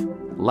life?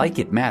 Like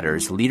It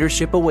Matters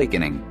Leadership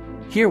Awakening.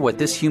 Hear what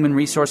this human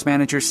resource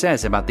manager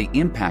says about the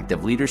impact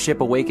of Leadership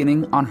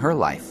Awakening on her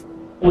life.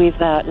 With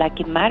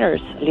Like It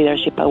Matters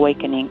Leadership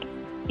Awakening,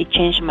 it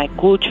changed my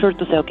culture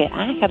to say, okay,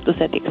 I have to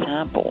set the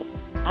example.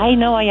 I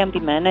know I am the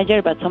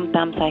manager, but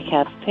sometimes I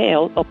have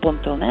failed up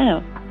until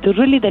now to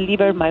really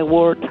deliver my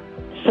word.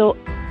 So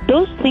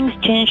those things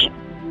changed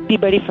the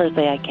very first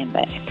day I came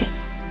back.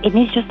 And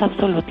it's just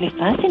absolutely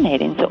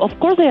fascinating. So of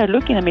course they are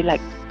looking at me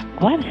like,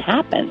 what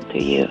happened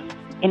to you?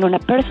 And on a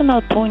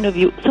personal point of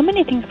view, so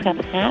many things have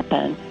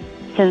happened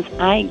since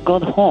I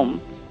got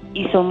home.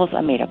 It's almost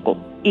a miracle.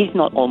 It's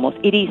not almost,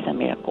 it is a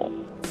miracle.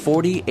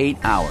 48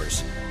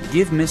 hours.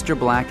 Give Mr.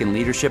 Black and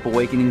Leadership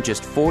Awakening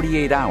just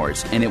 48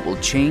 hours, and it will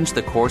change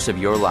the course of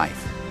your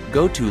life.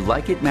 Go to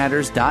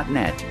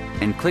likeitmatters.net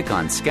and click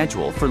on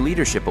Schedule for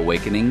Leadership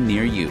Awakening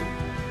near you.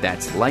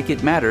 That's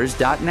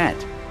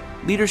likeitmatters.net.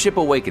 Leadership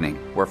Awakening,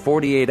 where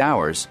 48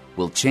 hours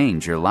will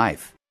change your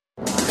life.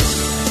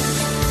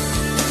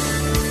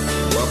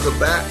 Welcome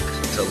back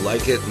to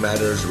Like It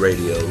Matters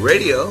Radio.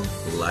 Radio,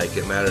 like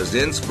it matters,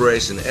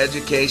 inspiration,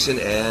 education,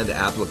 and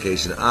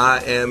application.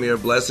 I am your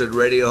blessed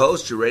radio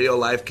host, your radio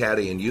life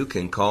caddy, and you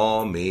can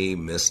call me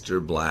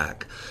Mr.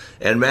 Black.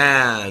 And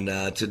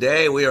man,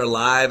 today we are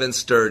live in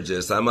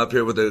Sturgis. I'm up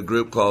here with a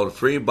group called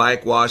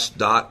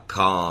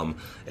FreeBikeWash.com.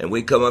 And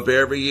we come up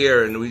every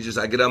year and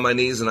I get on my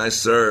knees and I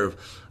serve.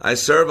 I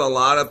serve a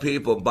lot of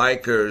people,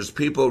 bikers,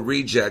 people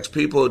rejects,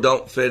 people who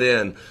don't fit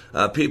in,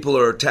 people who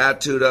are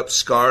tattooed up,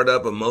 scarred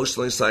up,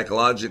 emotionally,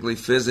 psychologically,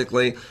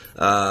 physically.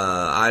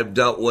 I've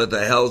dealt with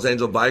a Hell's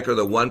Angel biker,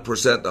 the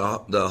 1%,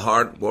 the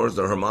hardcores,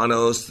 the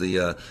hermanos,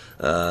 the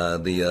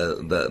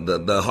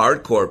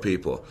hardcore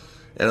people.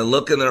 And I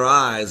look in their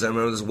eyes. I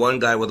remember this one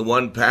guy with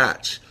one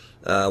patch,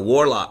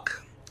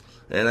 Warlock.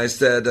 And I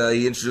said,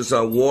 he introduced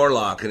a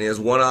Warlock, and he has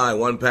one eye,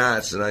 one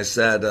patch. And I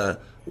said,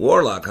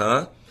 Warlock,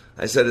 huh?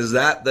 I said, is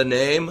that the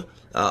name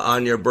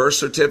on your birth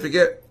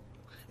certificate?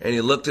 And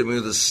he looked at me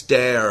with a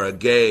stare, a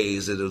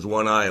gaze. It was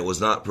one eye. It was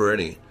not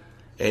pretty.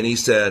 And he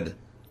said,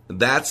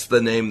 that's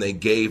the name they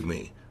gave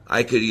me.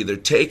 I could either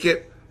take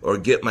it or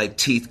get my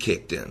teeth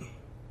kicked in.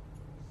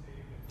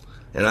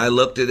 And I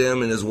looked at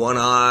him in his one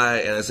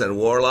eye and I said,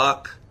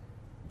 Warlock,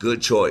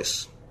 good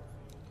choice.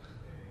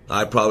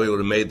 I probably would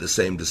have made the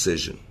same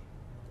decision.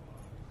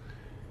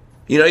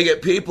 You know, you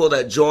get people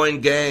that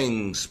join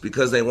gangs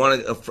because they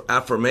want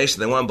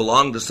affirmation. They want to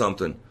belong to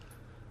something.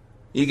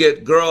 You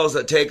get girls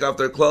that take off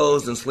their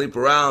clothes and sleep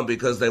around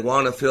because they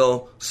want to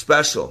feel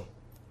special.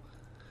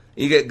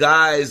 You get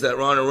guys that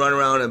want to run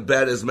around and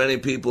bet as many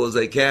people as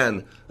they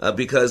can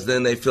because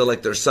then they feel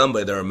like they're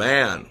somebody. They're a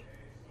man.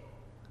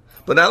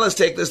 But now let's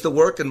take this to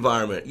work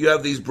environment. You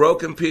have these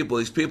broken people,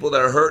 these people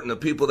that are hurting, the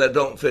people that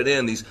don't fit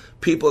in, these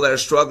people that are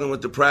struggling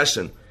with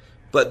depression.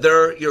 But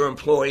they're your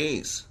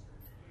employees.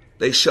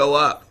 They show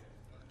up.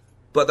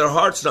 But their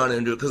heart's not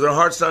into it because their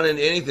heart's not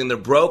into anything. They're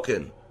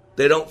broken.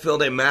 They don't feel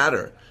they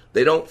matter.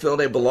 They don't feel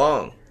they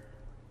belong.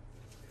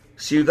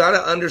 So you got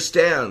to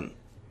understand,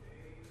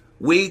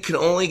 we can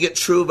only get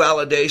true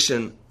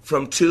validation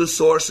from two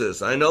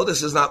sources. I know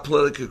this is not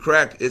politically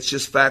correct. It's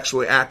just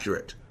factually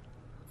accurate.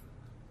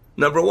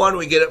 Number one,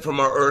 we get it from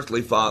our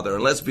earthly father.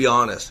 And let's be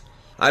honest.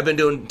 I've been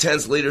doing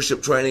intense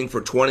leadership training for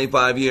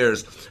 25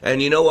 years.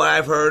 And you know what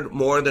I've heard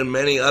more than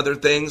many other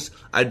things?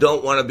 I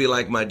don't want to be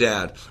like my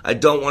dad. I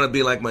don't want to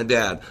be like my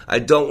dad. I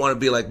don't want to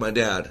be like my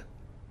dad.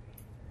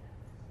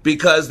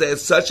 Because they had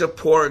such a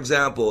poor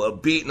example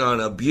of beaten on,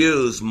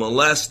 abused,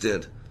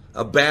 molested,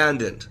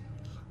 abandoned.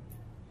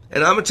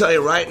 And I'm going to tell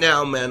you right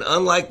now, man,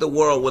 unlike the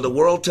world, where the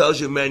world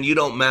tells you, men, you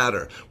don't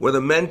matter, where the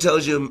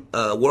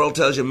world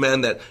tells you,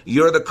 men, that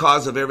you're the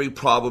cause of every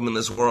problem in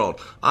this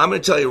world, I'm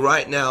going to tell you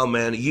right now,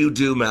 man, you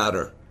do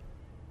matter.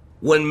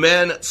 When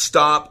men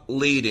stop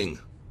leading,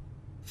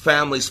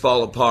 families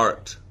fall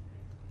apart.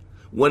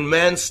 When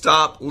men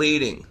stop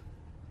leading,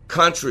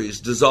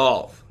 countries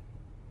dissolve.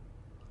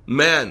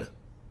 Men,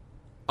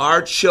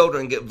 our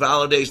children get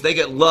validation. They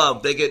get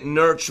love. They get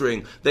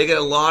nurturing. They get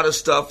a lot of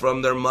stuff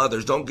from their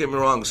mothers. Don't get me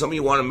wrong. Some of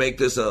you want to make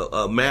this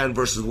a man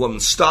versus woman.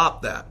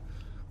 Stop that.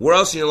 Where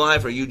else in your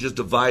life are you just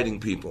dividing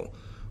people?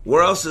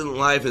 Where else in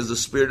life is the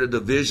spirit of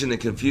division and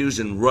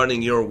confusion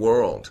running your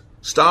world?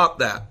 Stop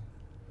that.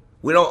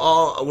 We're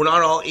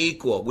not all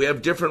equal. We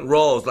have different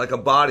roles, like a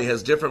body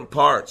has different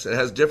parts. It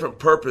has different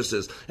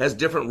purposes, has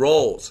different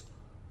roles.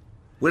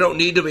 We don't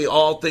need to be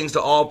all things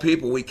to all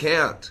people. We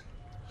can't.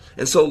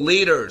 And so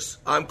leaders,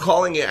 I'm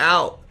calling you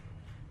out.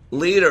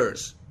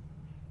 Leaders,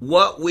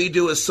 what we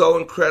do is so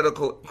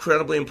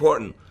incredibly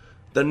important.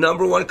 The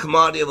number one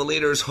commodity of a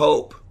leader is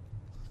hope.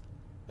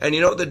 And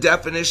you know what the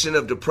definition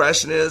of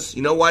depression is?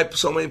 You know why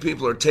so many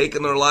people are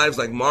taking their lives,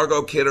 like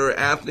Margot Kidder,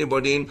 Anthony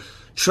Bourdain?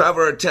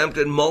 Trevor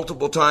attempted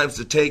multiple times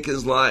to take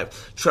his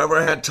life.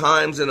 Trevor had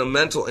times in a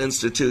mental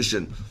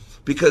institution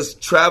because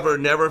Trevor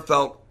never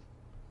felt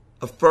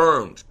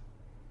affirmed.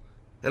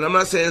 And I'm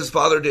not saying his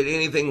father did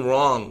anything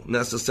wrong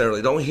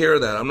necessarily. Don't hear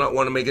that. I'm not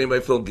wanting to make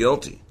anybody feel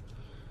guilty.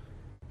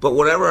 But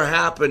whatever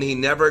happened, he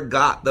never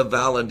got the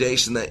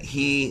validation that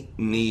he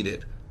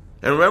needed.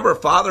 And remember,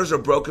 fathers are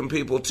broken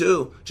people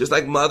too. Just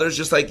like mothers,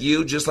 just like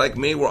you, just like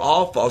me. We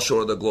all fall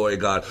short of the glory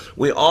of God.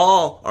 We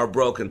all are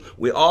broken.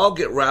 We all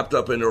get wrapped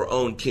up in our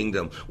own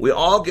kingdom. We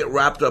all get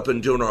wrapped up in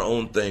doing our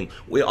own thing.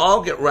 We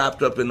all get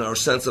wrapped up in our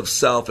sense of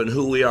self and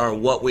who we are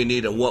and what we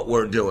need and what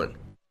we're doing.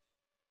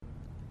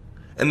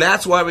 And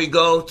that's why we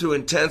go through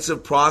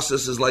intensive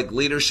processes like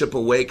Leadership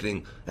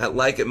Awakening at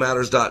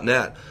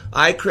likeitmatters.net.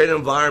 I create an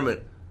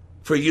environment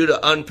for you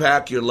to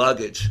unpack your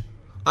luggage.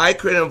 I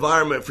create an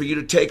environment for you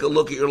to take a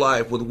look at your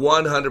life with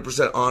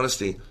 100%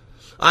 honesty.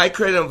 I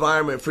create an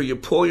environment for you to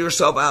pull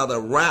yourself out of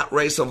the rat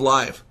race of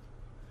life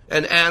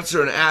and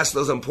answer and ask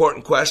those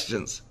important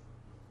questions.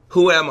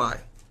 Who am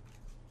I?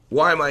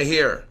 Why am I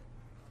here?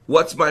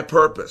 What's my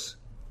purpose?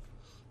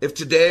 If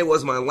today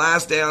was my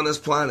last day on this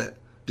planet,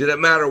 did it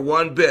matter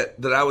one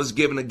bit that I was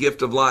given a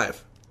gift of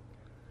life?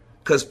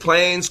 Because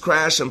planes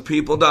crash and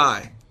people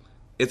die.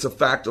 It's a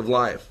fact of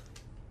life.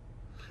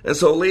 And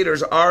so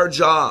leaders, our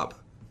job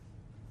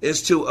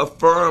is to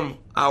affirm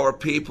our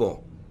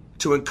people,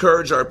 to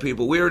encourage our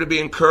people. We are to be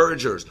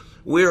encouragers.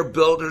 We are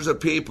builders of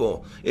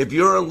people. If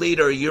you're a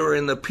leader, you're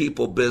in the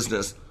people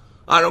business.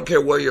 I don't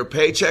care where your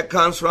paycheck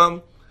comes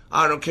from.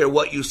 I don't care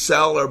what you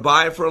sell or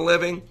buy for a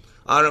living.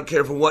 I don't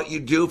care for what you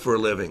do for a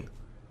living.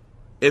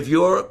 If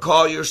you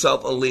call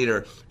yourself a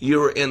leader,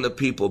 you're in the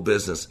people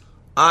business.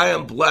 I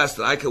am blessed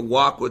that I could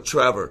walk with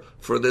Trevor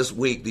for this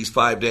week, these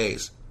 5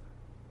 days.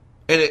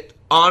 And it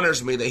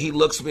honors me that he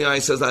looks at me and he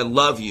says, I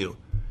love you.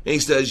 And he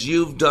says,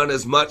 you've done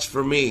as much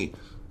for me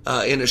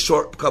in a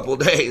short couple of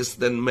days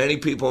than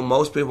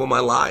most people in my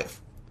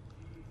life.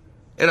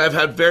 And I've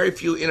had very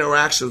few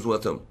interactions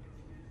with him.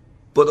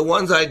 But the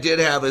ones I did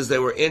have is they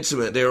were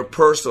intimate, they were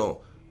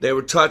personal, they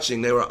were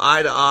touching, they were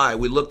eye to eye.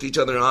 We looked each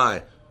other in the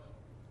eye.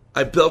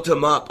 I built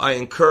him up. I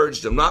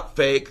encouraged him. Not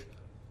fake,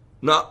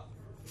 not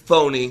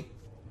phony,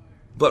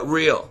 but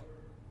real.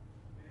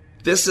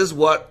 This is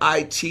what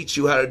I teach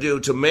you how to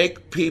do, to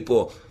make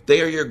people,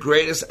 they are your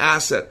greatest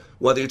asset,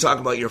 whether you're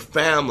talking about your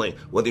family,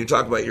 whether you're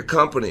talking about your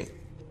company.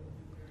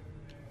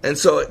 And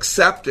so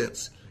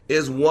acceptance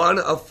is one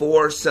of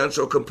 4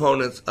 central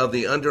components of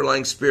the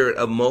underlying spirit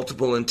of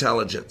multiple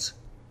intelligence.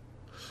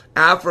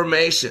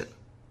 Affirmation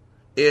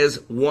is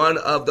one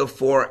of the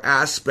 4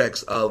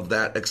 aspects of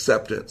that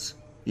acceptance.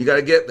 You got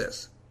to get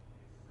this.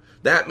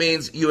 That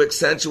means you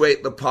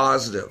accentuate the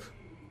positive,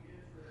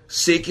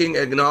 seeking,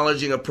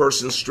 acknowledging a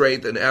person's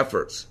strength and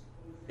efforts.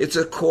 It's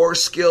a core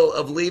skill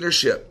of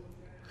leadership.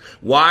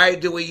 Why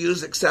do we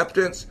use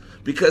acceptance?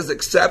 Because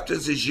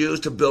acceptance is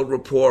used to build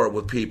rapport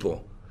with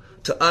people,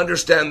 to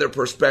understand their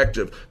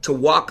perspective, to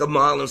walk a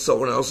mile in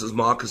someone else's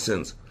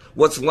moccasins.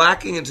 What's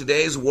lacking in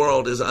today's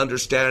world is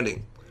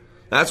understanding.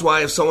 That's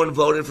why if someone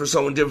voted for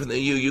someone different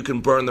than you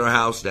can burn their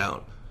house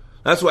down.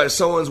 That's why if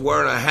someone's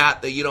wearing a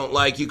hat that you don't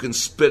like, you can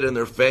spit in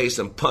their face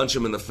and punch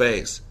them in the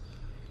face.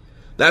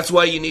 That's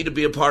why you need to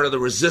be a part of the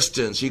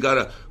resistance. You got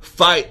to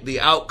fight the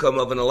outcome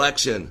of an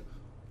election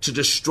to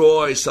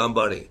destroy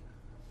somebody.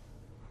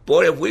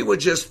 Boy, if we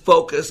would just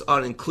focus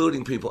on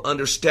including people,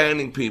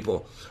 understanding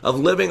people, of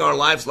living our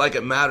lives like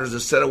it matters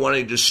instead of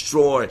wanting to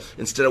destroy,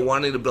 instead of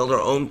wanting to build our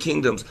own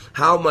kingdoms,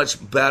 how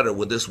much better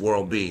would this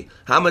world be?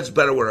 How much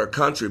better would our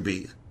country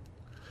be?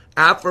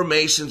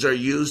 Affirmations are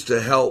used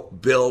to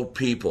help build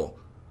people,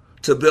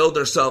 to build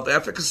their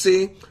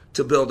self-efficacy,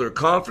 to build their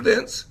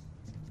confidence.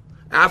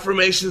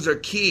 Affirmations are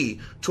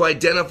key to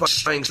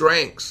identifying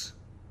strengths.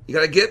 You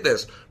got to get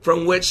this,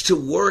 from which to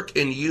work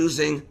in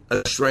using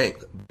a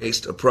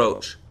strength-based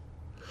approach.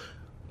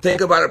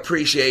 Think about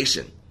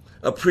appreciation.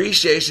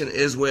 Appreciation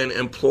is when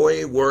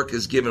employee work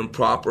is given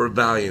proper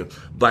value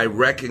by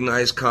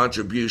recognized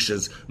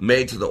contributions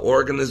made to the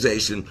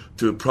organization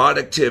through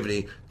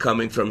productivity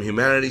coming from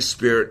humanity's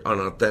spirit on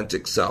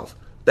authentic self.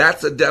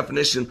 That's a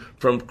definition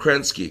from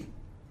Krensky.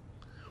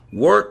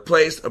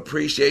 Workplace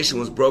appreciation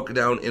was broken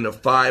down into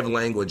 5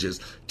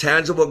 languages: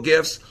 tangible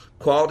gifts,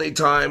 quality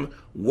time,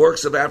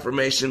 works of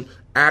affirmation,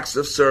 acts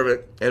of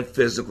service, and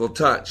physical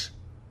touch.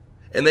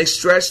 And they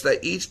stress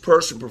that each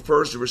person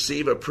prefers to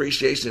receive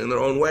appreciation in their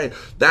own way.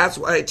 That's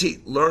why I teach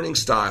learning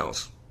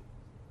styles.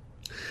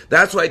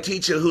 That's why I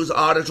teach you who's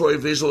auditory,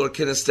 visual, or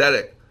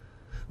kinesthetic.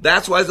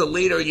 That's why as a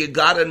leader, you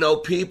got to know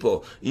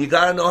people. You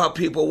got to know how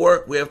people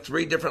work. We have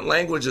 3 different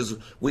languages.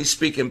 We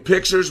speak in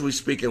pictures, we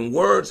speak in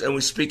words, and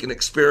we speak in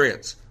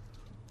experience.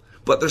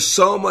 But there's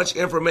so much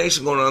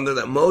information going on there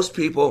that most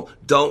people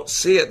don't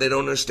see it. They don't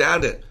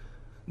understand it.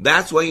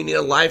 That's why you need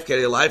a life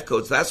caddy, a life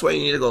coach. That's why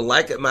you need to go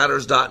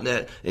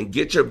likeitmatters.net and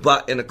get your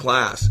butt in a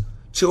class.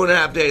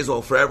 2.5 days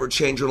will forever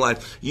change your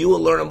life. You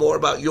will learn more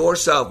about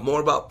yourself, more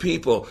about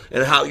people,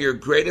 and how your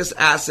greatest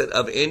asset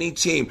of any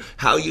team,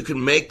 how you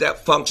can make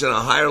that function at a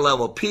higher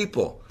level.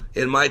 People,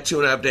 in my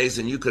 2.5 days,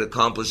 than you could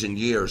accomplish in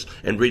years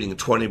and reading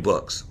 20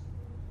 books.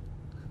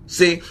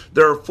 See,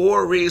 there are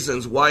 4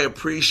 reasons why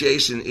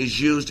appreciation is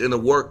used in the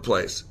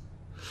workplace.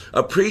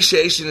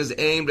 Appreciation is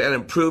aimed at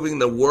improving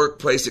the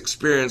workplace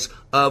experience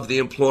of the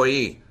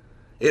employee.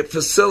 It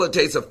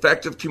facilitates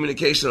effective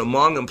communication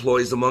among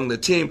employees, among the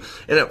team,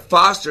 and it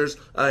fosters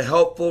a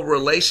helpful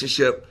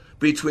relationship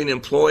between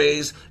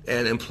employees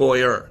and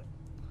employer.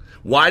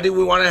 Why do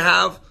we want to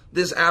have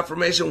this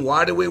affirmation?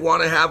 Why do we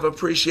want to have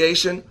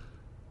appreciation?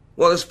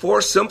 Well, there's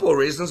 4 simple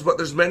reasons, but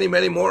there's many,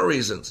 many more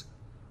reasons.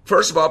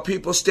 First of all,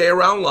 people stay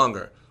around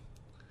longer.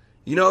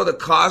 You know the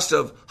cost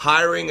of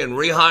hiring and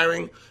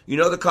rehiring? You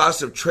know the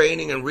cost of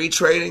training and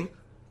retraining?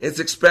 It's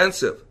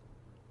expensive.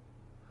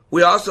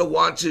 We also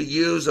want to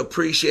use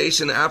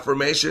appreciation and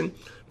affirmation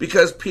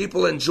because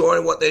people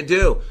enjoy what they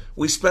do.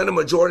 We spend a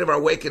majority of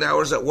our waking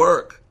hours at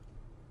work.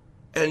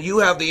 And you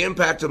have the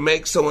impact to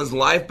make someone's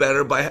life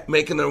better by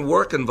making their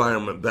work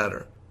environment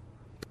better.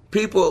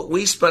 People,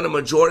 we spend a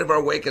majority of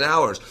our waking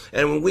hours.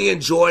 And when we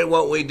enjoy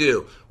what we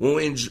do, when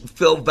we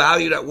feel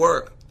valued at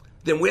work,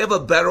 then we have a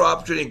better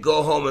opportunity to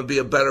go home and be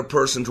a better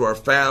person to our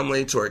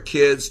family, to our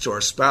kids, to our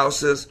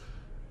spouses.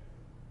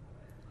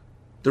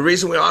 The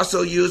reason we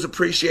also use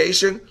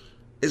appreciation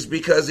is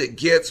because it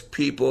gets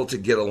people to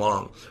get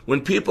along. When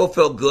people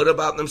feel good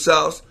about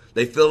themselves,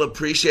 they feel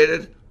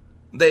appreciated,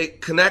 they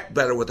connect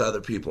better with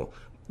other people.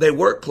 They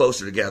work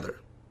closer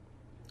together.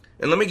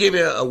 And let me give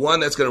you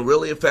one that's going to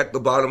really affect the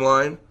bottom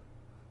line.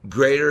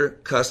 Greater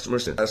customer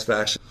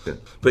satisfaction.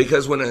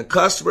 Because when a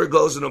customer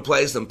goes in a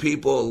place and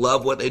people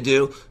love what they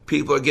do,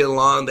 people are getting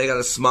along, they got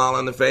a smile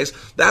on their face.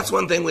 That's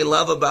one thing we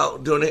love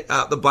about doing it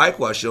at the Bike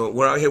Wash. You know,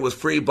 we're out here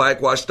with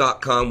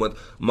freebikewash.com with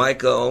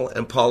Michael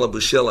and Paula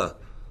Bushilla.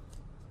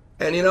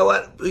 And you know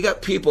what? We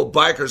got people,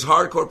 bikers,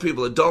 hardcore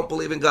people that don't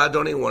believe in God,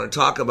 don't even want to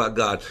talk about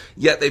God.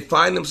 Yet they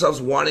find themselves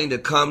wanting to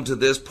come to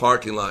this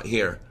parking lot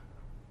here.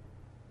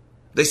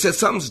 They said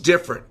something's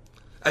different.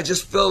 I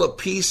just feel a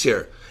peace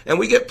here. And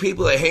we get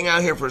people that hang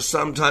out here for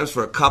sometimes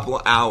for a couple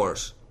of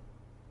hours.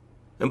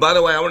 And by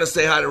the way, I want to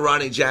say hi to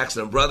Ronnie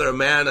Jackson, a brother, a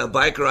man, a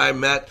biker I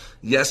met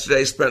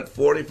yesterday, spent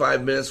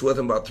 45 minutes with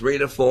him, about 3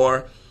 to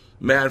 4.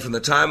 Man, from the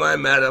time I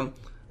met him,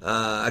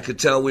 I could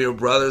tell we were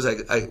brothers.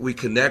 We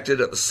connected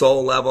at the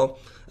soul level.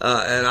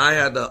 And I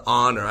had the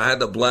honor, I had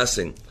the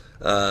blessing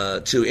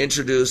to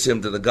introduce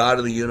him to the God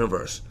of the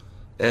universe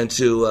and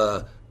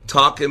to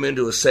talk him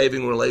into a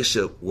saving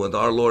relationship with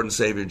our Lord and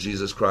Savior,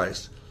 Jesus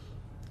Christ.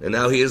 And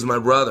now he is my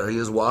brother. He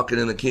is walking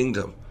in the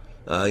kingdom.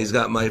 He's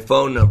got my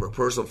phone number,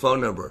 personal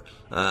phone number.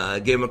 I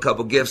gave him a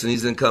couple gifts, and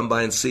he's going to come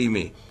by and see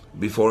me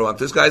before I walk.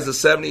 This guy's a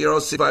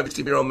 70-year-old,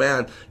 65-year-old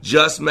man,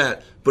 just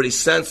met, but he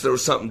sensed there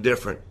was something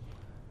different.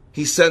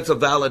 He sensed a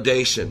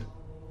validation.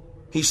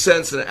 He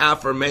sensed an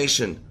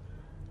affirmation.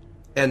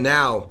 And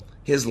now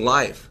his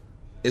life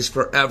is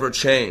forever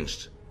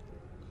changed.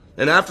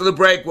 And after the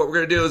break, what we're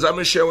going to do is I'm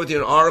going to share with you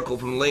an article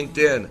from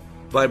LinkedIn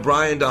by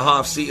Brian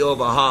DeHoff, CEO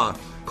of AHA,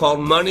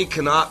 called Money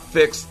Cannot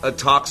Fix a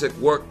Toxic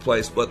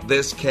Workplace, but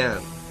This Can.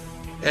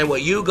 And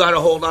what you got to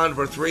hold on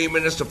for 3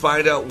 minutes to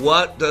find out,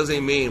 what does he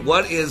mean?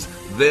 What is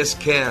this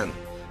can?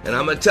 And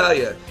I'm going to tell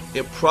you,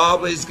 it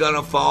probably is going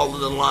to fall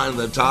in line of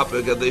the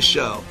topic of this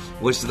show,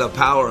 which is the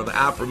power of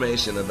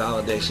affirmation and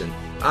validation.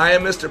 I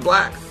am Mr.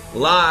 Black,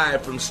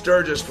 live from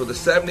Sturgis for the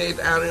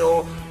 78th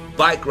Annual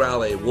Bike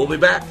Rally. We'll be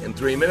back in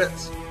 3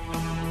 minutes.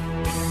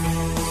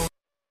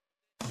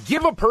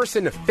 Give a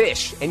person a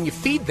fish and you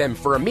feed them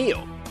for a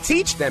meal.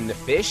 Teach them to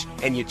fish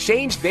and you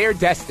change their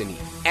destiny.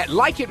 At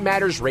Like It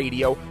Matters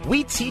Radio,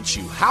 we teach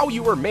you how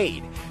you are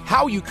made,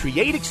 how you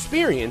create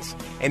experience,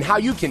 and how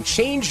you can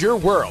change your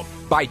world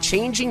by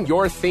changing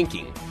your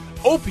thinking.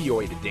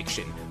 Opioid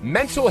addiction,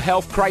 mental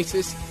health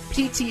crisis,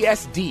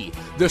 PTSD,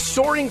 the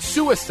soaring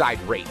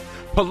suicide rate,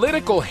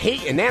 political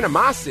hate and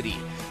animosity.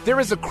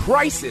 There is a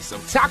crisis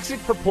of toxic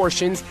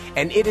proportions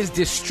and it is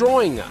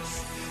destroying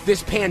us.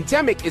 This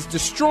pandemic is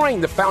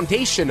destroying the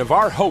foundation of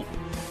our hope.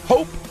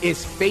 Hope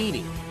is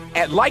fading.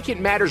 At Like It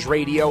Matters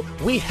Radio,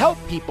 we help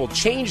people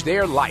change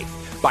their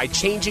life by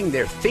changing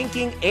their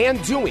thinking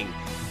and doing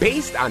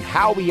based on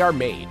how we are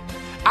made.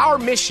 Our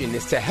mission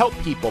is to help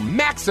people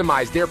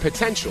maximize their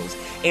potentials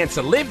and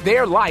to live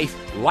their life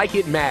like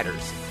it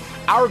matters.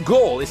 Our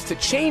goal is to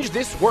change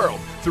this world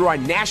through our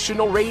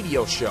national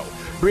radio show,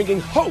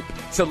 bringing hope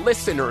to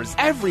listeners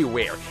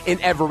everywhere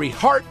in every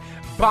heart,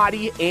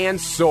 body,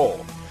 and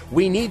soul.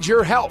 We need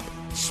your help,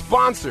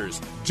 sponsors,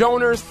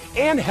 donors,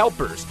 and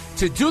helpers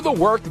to do the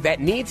work that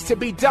needs to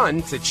be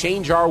done to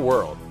change our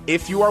world.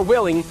 If you are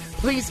willing,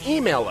 please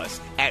email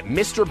us at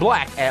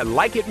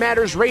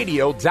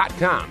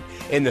MrBlack@LikeItMattersRadio.com.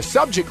 In the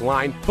subject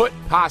line, put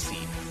Posse.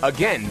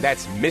 Again,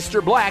 that's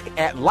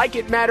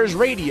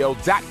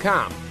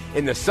MrBlack@LikeItMattersRadio.com.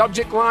 In the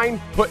subject line,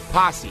 put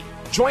Posse.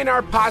 Join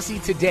our posse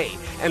today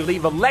and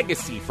leave a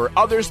legacy for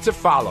others to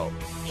follow.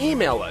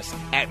 Email us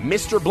at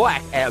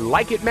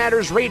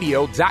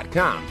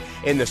MrBlack@LikeItMattersRadio.com.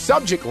 In the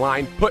subject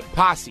line, put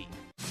Posse.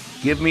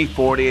 Give me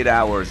 48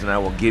 hours and I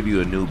will give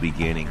you a new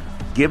beginning.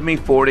 Give me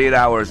 48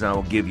 hours and I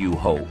will give you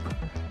hope.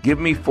 Give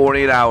me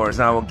 48 hours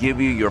and I will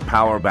give you your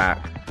power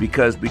back.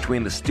 Because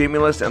between the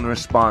stimulus and the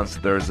response,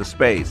 there is a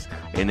space.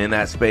 And in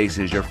that space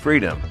is your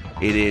freedom.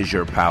 It is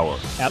your power.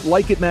 At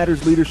Like It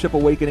Matters Leadership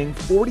Awakening,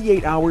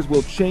 48 hours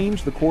will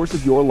change the course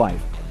of your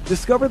life.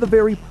 Discover the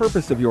very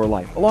purpose of your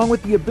life, along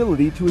with the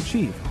ability to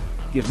achieve.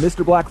 Give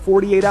Mr. Black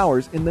 48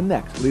 hours in the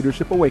next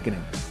Leadership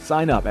Awakening.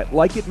 Sign up at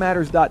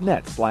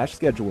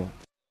likeitmatters.net/schedule.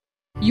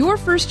 Your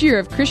first year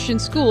of Christian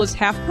school is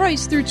half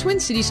price through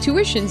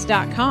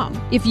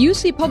TwinCitiesTuitions.com. If you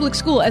see public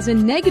school as a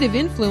negative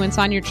influence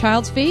on your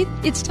child's faith,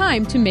 it's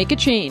time to make a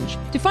change.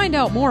 To find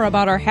out more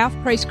about our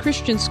half-price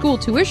Christian school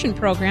tuition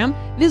program,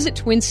 visit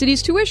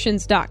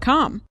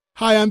TwinCitiesTuitions.com.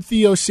 Hi, I'm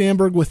Theo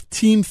Sandberg with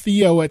Team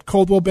Theo at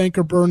Coldwell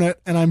Banker Burnett,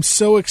 and I'm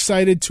so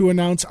excited to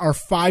announce our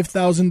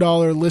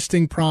 $5,000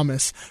 listing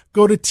promise.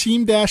 Go to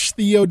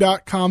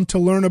team-theo.com to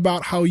learn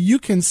about how you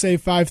can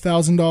save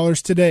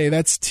 $5,000 today.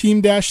 That's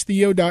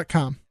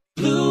team-theo.com.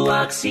 Blue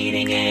Ox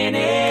Heating and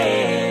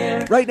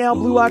Air. Right now,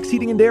 Blue Ox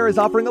Heating and Air is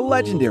offering a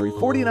legendary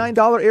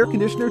 $49 air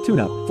conditioner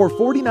tune-up. For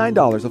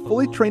 $49, a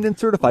fully trained and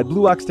certified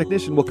Blue Ox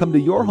technician will come to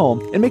your home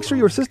and make sure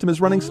your system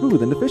is running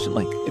smooth and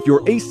efficiently. If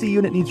your AC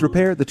unit needs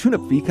repair, the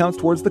tune-up fee counts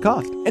towards the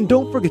cost. And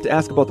don't forget to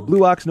ask about the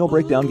Blue Ox no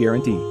breakdown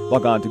guarantee.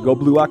 Log on to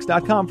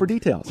goblueox.com for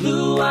details.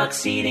 Blue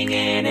Ox Heating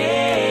and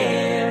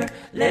Air.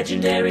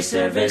 Legendary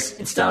service,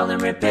 install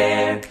and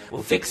repair.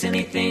 We'll fix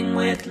anything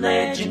with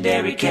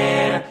legendary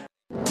care.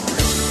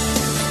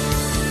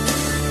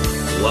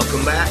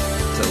 Welcome back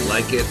to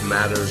Like It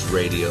Matters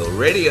Radio.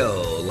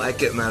 Radio,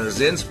 like it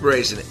matters,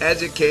 inspiration,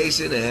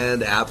 education,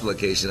 and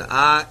application.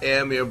 I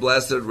am your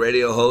blessed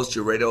radio host,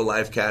 your radio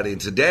life caddy.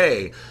 And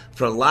today,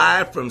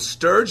 live from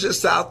Sturgis,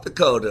 South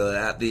Dakota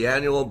at the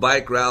annual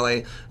bike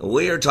rally,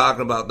 we are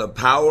talking about the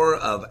power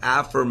of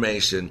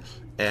affirmation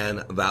and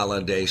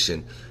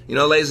validation. You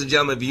know, ladies and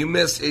gentlemen, if you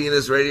miss any of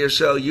this radio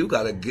show, you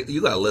gotta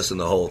listen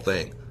to the whole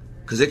thing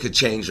because it could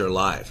change your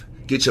life.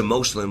 Get you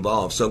emotionally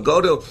involved. So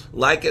go to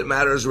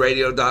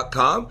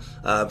likeitmattersradio.com.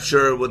 I'm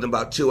sure within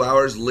about 2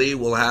 hours, Lee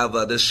will have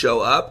this show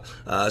up.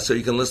 So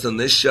you can listen to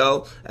this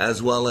show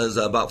as well as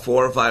about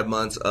 4 or 5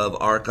 months of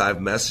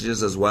archive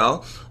messages as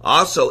well.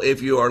 Also,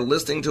 if you are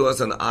listening to us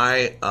on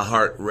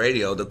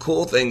iHeartRadio, the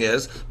cool thing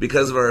is,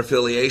 because of our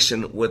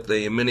affiliation with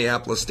the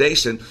Minneapolis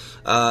station,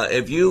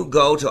 if you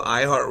go to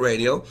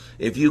iHeartRadio,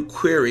 if you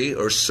query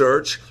or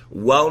search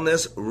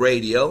Wellness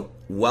Radio,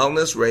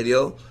 Wellness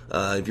Radio.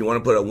 If you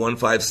want to put a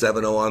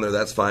 1570 on there,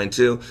 that's fine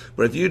too.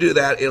 But if you do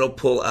that, it'll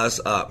pull us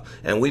up.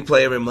 And we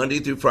play every Monday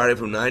through Friday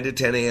from 9 to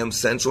 10 a.m.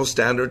 Central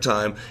Standard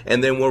Time.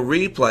 And then we're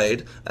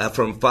replayed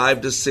from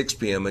 5 to 6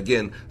 p.m.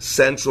 Again,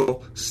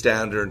 Central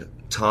Standard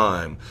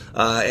Time.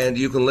 And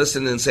you can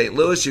listen in St.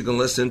 Louis. You can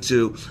listen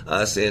to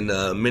us in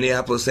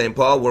Minneapolis, St.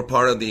 Paul. We're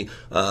part of the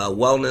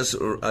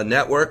Wellness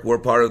Network. We're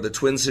part of the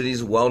Twin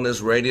Cities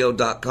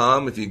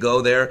WellnessRadio.com. If you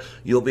go there,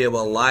 you'll be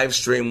able to live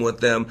stream with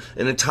them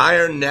an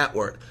entire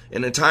network,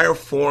 an entire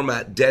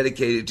format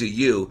dedicated to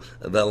you,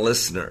 the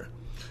listener.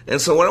 And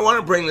so what I want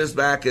to bring this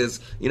back is,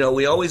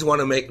 we always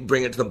want to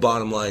bring it to the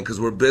bottom line because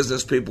we're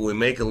business people. We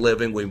make a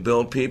living. We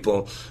build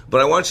people.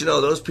 But I want you to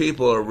know those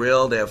people are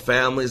real. They have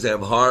families. They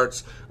have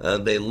hearts.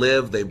 They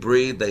live. They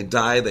breathe. They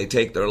die. They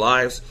take their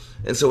lives.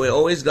 And so we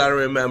always got to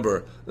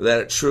remember that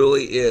it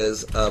truly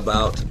is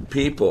about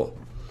people.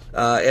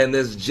 And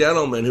this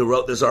gentleman who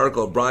wrote this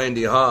article, Brian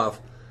DeHoff,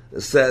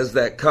 says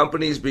that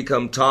companies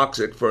become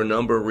toxic for a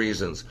number of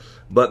reasons.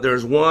 But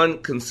there's one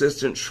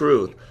consistent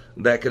truth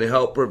that can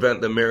help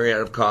prevent the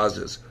myriad of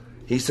causes.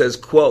 He says,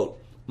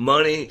 quote,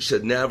 money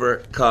should never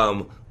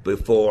come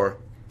before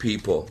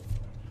people.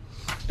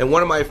 And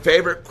one of my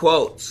favorite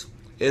quotes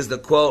is the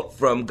quote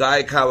from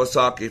Guy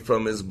Kawasaki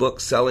from his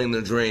book, Selling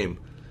the Dream.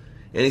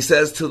 And he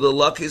says, to the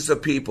luckiest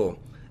of people,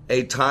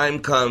 a time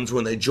comes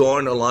when they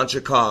join or launch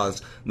a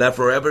cause that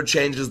forever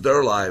changes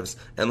their lives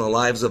and the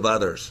lives of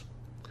others.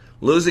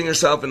 Losing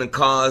yourself in a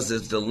cause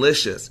is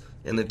delicious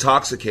and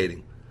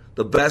intoxicating.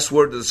 The best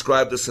word to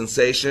describe the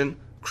sensation,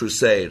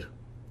 crusade.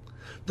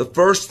 The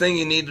first thing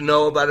you need to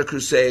know about a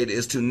crusade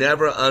is to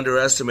never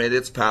underestimate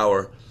its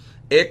power.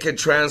 It can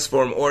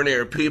transform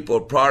ordinary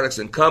people, products,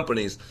 and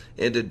companies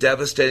into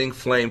devastating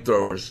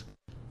flamethrowers.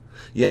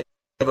 You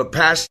have a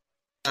passion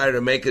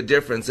to make a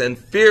difference and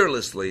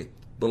fearlessly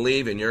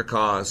believe in your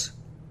cause.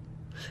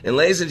 And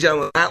ladies and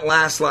gentlemen, that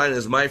last line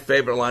is my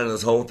favorite line of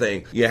this whole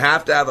thing. You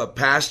have to have a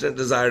passionate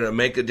desire to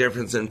make a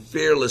difference and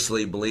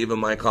fearlessly believe in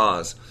my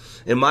cause.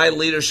 In my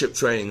leadership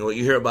training, what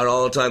you hear about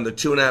all the time, the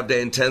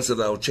 2.5-day intensive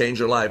that will change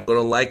your life, go to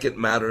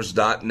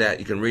likeitmatters.net.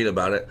 You can read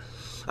about it.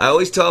 I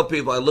always tell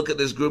people, I look at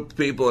this group of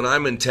people and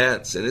I'm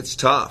intense and it's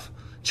tough.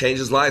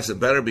 Changes lives. It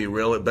better be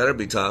real. It better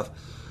be tough.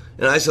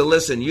 And I said,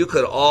 listen, you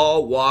could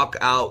all walk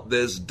out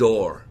this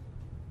door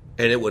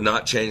and it would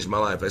not change my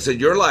life. I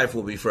said, your life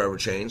will be forever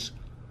changed,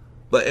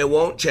 but it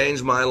won't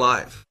change my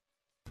life.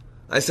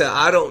 I said,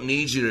 I don't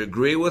need you to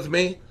agree with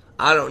me.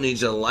 I don't need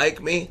you to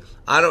like me.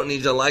 I don't need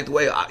you to like the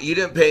way. You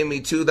didn't pay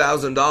me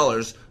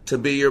 $2,000 to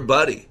be your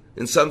buddy.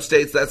 In some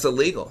states, that's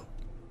illegal.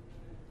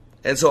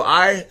 And so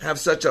I have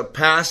such a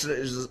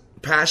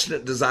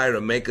passionate desire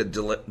to make a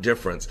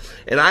difference.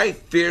 And I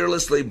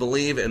fearlessly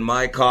believe in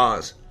my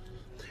cause.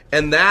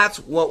 And that's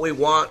what we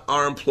want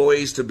our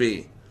employees to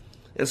be.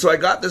 And so I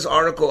got this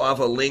article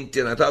off of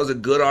LinkedIn. I thought it was a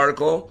good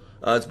article.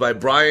 It's by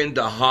Brian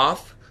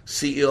DeHoff,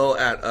 CEO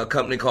at a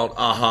company called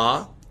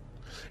AHA.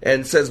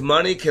 And says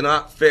money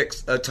cannot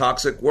fix a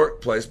toxic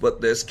workplace,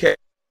 but this can.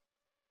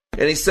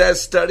 And he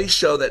says studies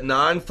show that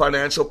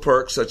non-financial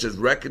perks such as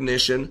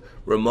recognition,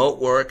 remote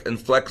work, and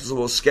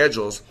flexible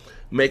schedules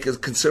make a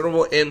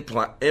considerable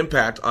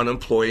impact on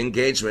employee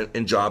engagement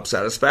and job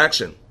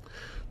satisfaction.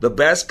 The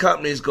best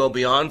companies go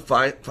beyond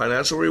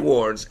financial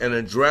rewards and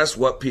address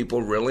what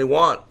people really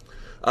want: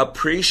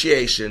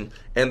 appreciation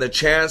and the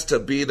chance to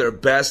be their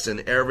best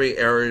in every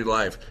area of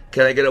life.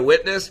 Can I get a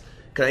witness?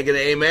 Can I get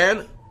an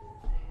amen?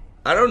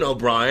 I don't know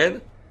Brian.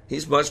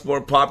 He's much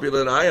more popular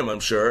than I am, I'm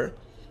sure.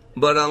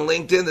 But on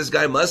LinkedIn, this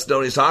guy must know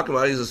what he's talking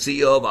about. He's the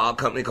CEO of a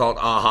company called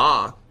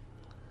AHA.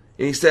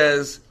 And he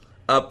says,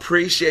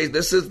 appreciate,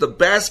 this is the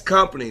best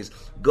companies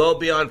go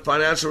beyond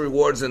financial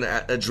rewards and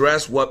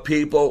address what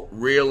people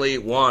really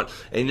want.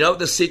 And you know what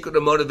the secret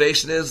to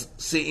motivation is,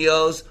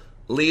 CEOs,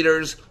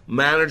 leaders,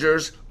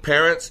 managers,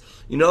 parents?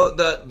 You know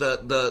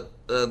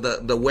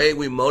the way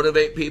we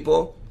motivate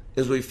people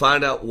is we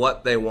find out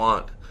what they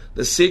want.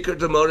 The secret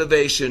to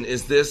motivation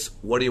is this: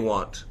 what do you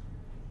want?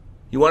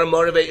 You want to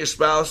motivate your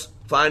spouse?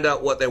 Find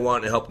out what they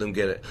want and help them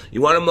get it.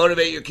 You want to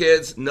motivate your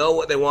kids? Know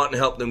what they want and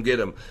help them get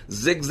them.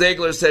 Zig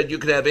Ziglar said you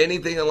can have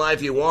anything in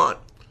life you want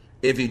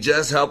if you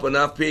just help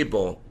enough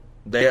people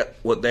get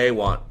what they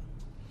want.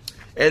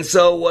 And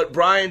so what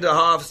Brian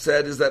DeHoff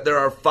said is that there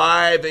are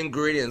 5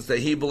 ingredients that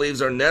he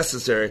believes are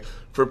necessary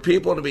for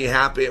people to be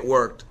happy at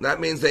work.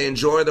 That means they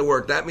enjoy the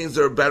work. That means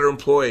they're a better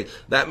employee.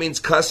 That means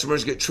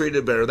customers get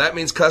treated better. That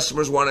means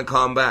customers want to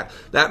come back.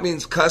 That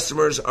means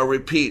customers are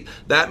repeat.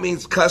 That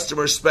means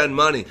customers spend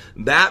money.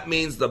 That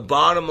means the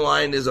bottom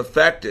line is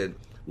affected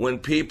when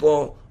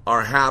people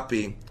are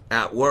happy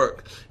at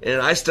work.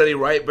 And I study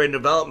right brain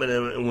development,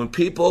 and when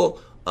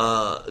people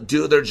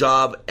do their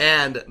job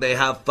and they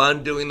have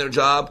fun doing their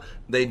job,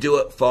 they do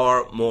it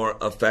far more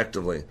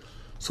effectively.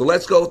 So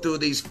let's go through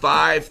these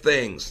 5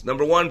 things.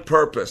 Number 1,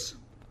 purpose.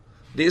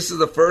 This is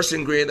the first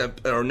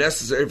ingredient that are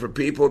necessary for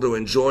people to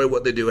enjoy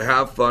what they do,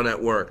 have fun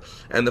at work.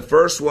 And the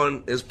first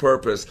one is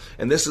purpose.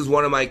 And this is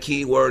one of my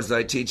key words that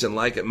I teach in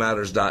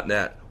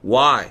likeitmatters.net.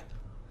 Why?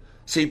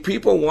 See,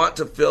 people want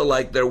to feel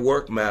like their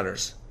work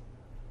matters.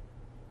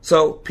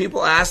 So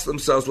people ask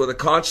themselves, whether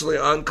consciously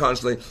or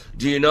unconsciously,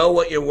 do you know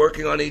what you're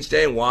working on each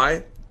day and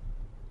why?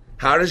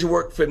 How does your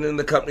work fit in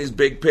the company's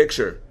big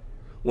picture?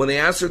 When the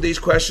answer to these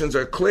questions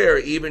are clear,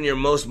 even your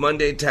most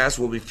mundane tasks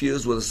will be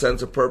fused with a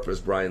sense of purpose,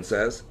 Brian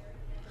says.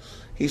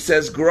 He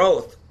says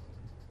growth.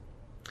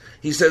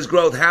 He says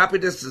growth.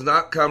 Happiness does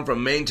not come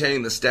from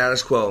maintaining the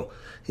status quo.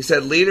 He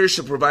said leaders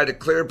should provide a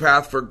clear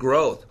path for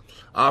growth,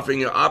 offering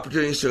you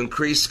opportunities to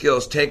increase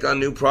skills, take on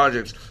new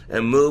projects,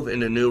 and move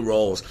into new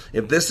roles.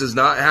 If this is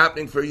not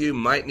happening for you, you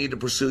might need to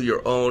pursue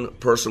your own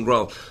personal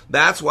growth.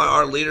 That's why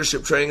our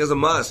leadership training is a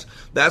must.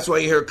 That's why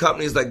you hear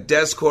companies like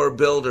Descor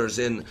Builders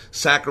in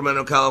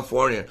Sacramento,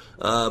 California,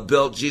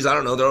 built, they're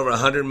over a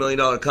 $100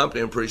 million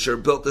company, I'm pretty sure,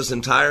 built this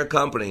entire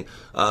company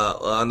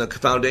on the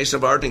foundation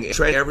of our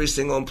training. Every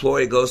single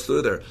employee goes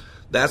through there.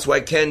 That's why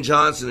Ken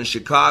Johnson in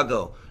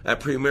Chicago at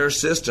Premier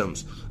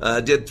Systems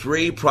did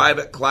 3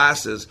 private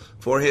classes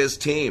for his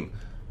team,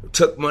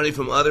 took money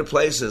from other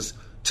places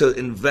to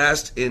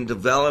invest in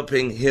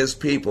developing his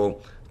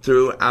people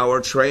through our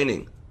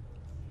training.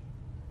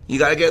 You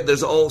got to get,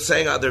 there's an old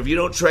saying out there, if you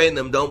don't train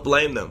them, don't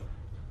blame them.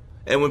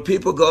 And when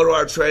people go to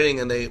our training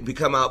and they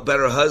become out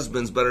better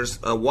husbands, better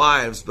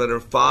wives, better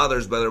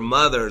fathers, better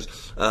mothers,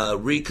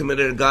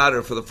 recommitted to God,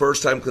 or for the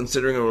first time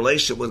considering a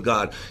relationship with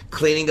God,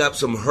 cleaning up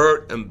some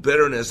hurt and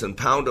bitterness and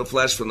pound of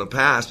flesh from the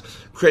past,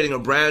 creating a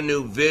brand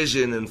new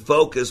vision and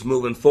focus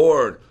moving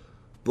forward,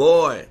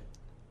 boy,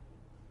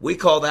 we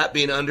call that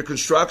being under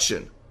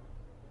construction.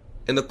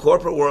 In the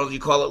corporate world, you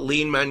call it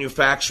lean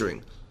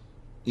manufacturing.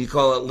 You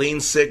call it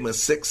lean sigma,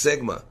 Six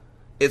Sigma.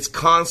 It's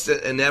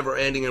constant and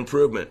never-ending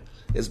improvement.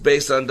 It's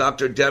based on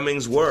Dr.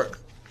 Deming's work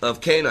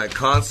of K9,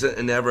 constant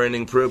and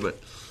never-ending improvement.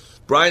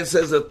 Brian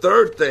says the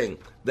third thing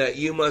that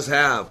you must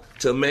have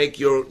to make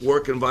your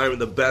work environment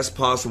the best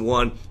possible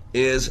one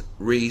is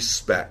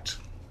respect.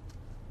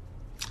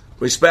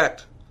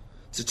 Respect.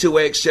 It's a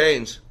two-way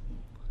exchange.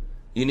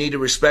 You need to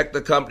respect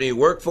the company you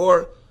work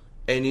for,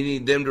 and you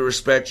need them to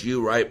respect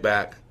you right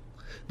back.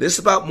 This is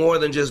about more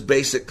than just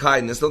basic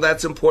kindness, though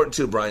that's important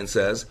too, Brian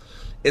says.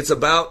 It's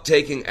about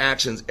taking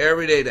actions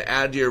every day to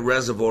add to your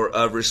reservoir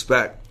of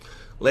respect.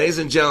 Ladies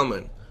and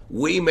gentlemen,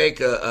 we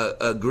make an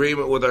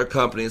agreement with our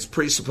company. It's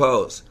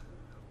presupposed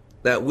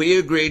that we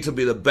agree to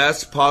be the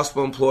best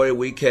possible employee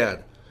we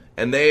can,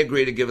 and they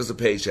agree to give us a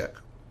paycheck.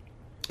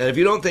 And if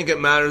you don't think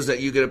it matters that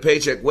you get a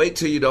paycheck, wait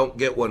till you don't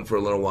get one for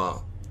a little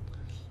while.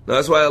 Now,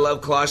 that's why I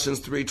love Colossians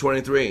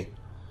 3:23.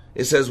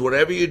 It says,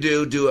 whatever you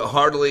do, do it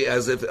heartily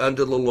as if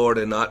unto the Lord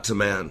and not to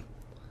man.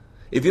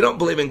 If you don't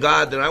believe in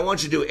God, then I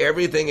want you to do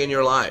everything in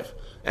your life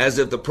as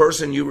if the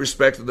person you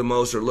respected the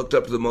most or looked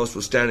up to the most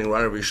was standing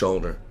right over your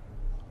shoulder.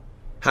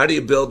 How do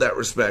you build that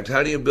respect?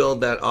 How do you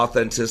build that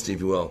authenticity, if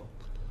you will?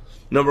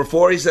 Number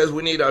 4, he says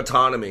we need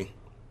autonomy.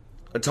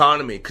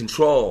 Autonomy,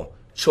 control,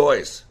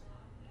 choice.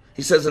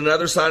 He says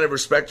another sign of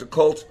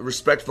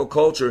respectful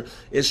culture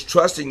is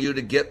trusting you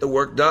to get the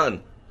work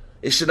done.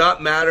 It should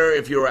not matter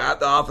if you're at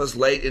the office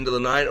late into the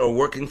night or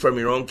working from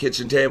your own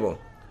kitchen table.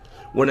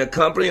 When a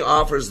company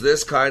offers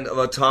this kind of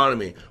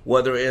autonomy,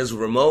 whether it is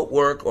remote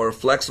work or a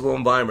flexible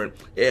environment,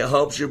 it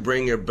helps you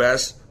bring your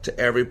best to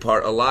every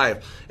part of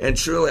life. And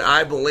truly,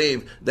 I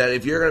believe that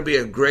if you're going to be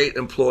a great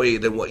employee,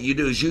 then what you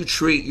do is you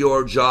treat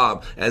your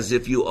job as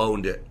if you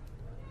owned it.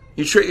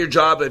 You treat your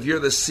job if you're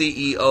the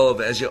CEO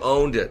of it, as you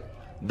owned it.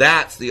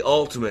 That's the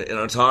ultimate in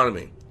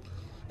autonomy.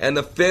 And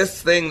the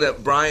 5th thing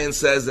that Brian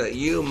says that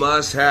you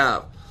must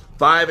have,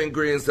 5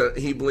 ingredients that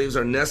he believes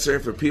are necessary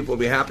for people to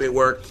be happy at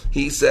work.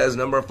 He says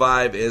number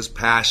 5 is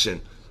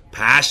passion.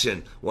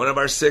 Passion, one of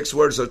our 6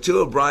 words. So 2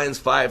 of Brian's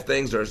 5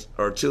 things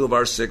are 2 of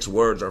our 6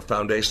 words, our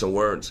foundational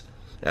words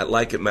at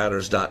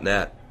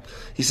likeitmatters.net.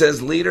 He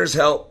says leaders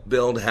help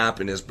build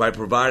happiness by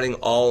providing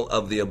all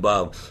of the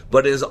above,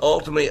 but it is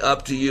ultimately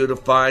up to you to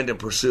find and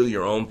pursue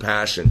your own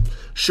passion.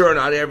 Sure,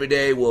 not every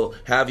day will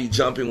have you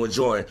jumping with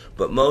joy,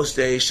 but most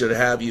days should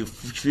have you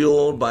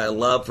fueled by a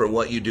love for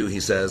what you do, he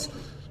says.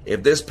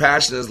 If this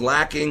passion is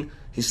lacking,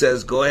 he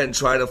says, go ahead and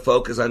try to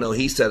focus. I know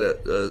he said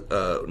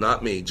it,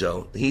 not me,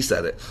 Joe. He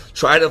said it.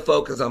 Try to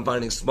focus on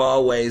finding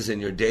small ways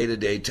in your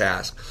day-to-day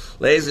task.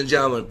 Ladies and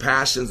gentlemen,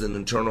 passion's an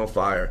internal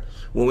fire.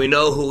 When we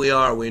know who we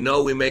are, we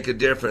know we make a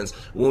difference.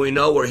 When we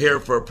know we're here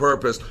for a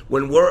purpose,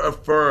 when we're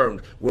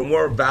affirmed, when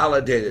we're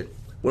validated,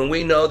 when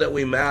we know that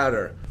we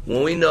matter,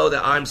 when we know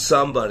that I'm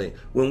somebody,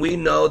 when we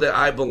know that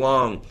I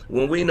belong,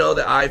 when we know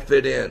that I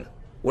fit in.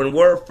 When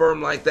we're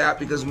affirmed like that,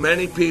 because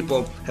many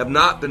people have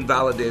not been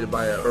validated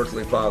by an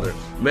earthly father.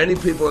 Many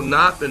people have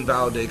not been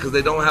validated because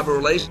they don't have a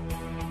relationship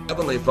with the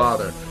Heavenly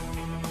Father.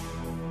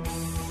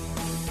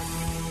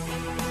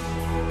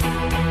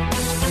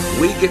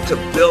 We get to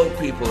build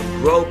people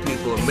and grow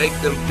people and make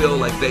them feel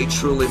like they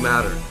truly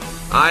matter.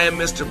 I am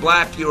Mr.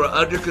 Black. You are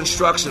under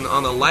construction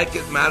on the Like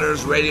It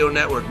Matters radio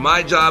network.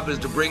 My job is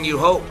to bring you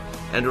hope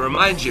and to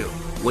remind you,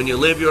 when you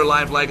live your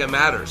life like it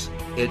matters,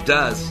 it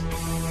does.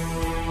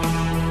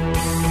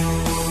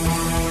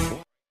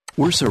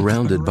 We're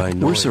surrounded by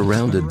noise,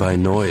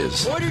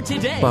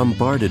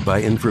 bombarded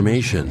by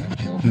information,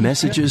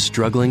 messages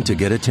struggling to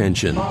get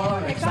attention.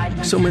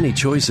 So many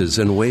choices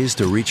and ways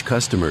to reach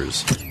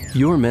customers.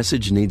 Your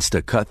message needs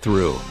to cut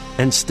through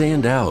and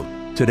stand out.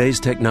 Today's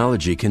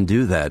technology can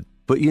do that,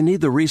 but you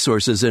need the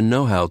resources and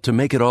know-how to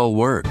make it all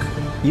work.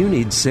 You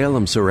need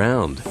Salem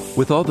Surround.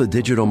 With all the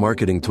digital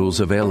marketing tools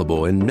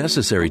available and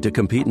necessary to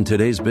compete in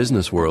today's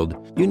business world,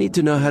 you need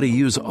to know how to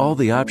use all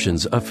the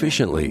options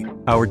efficiently.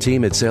 Our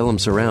team at Salem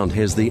Surround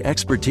has the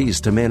expertise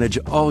to manage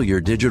all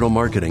your digital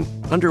marketing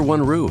under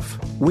one roof.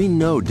 We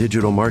know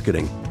digital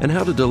marketing and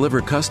how to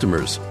deliver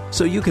customers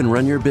so you can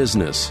run your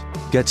business.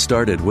 Get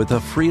started with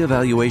a free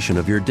evaluation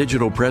of your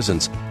digital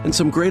presence and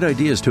some great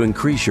ideas to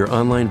increase your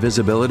online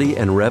visibility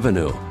and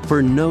revenue.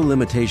 For no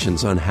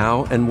limitations on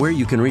how and where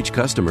you can reach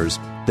customers,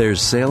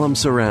 there's Salem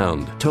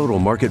Surround. Total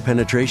market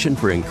penetration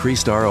for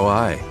increased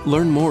ROI.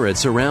 Learn more at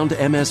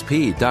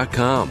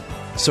surroundmsp.com.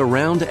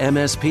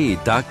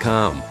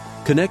 Surroundmsp.com.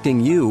 Connecting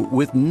you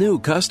with new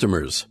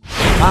customers.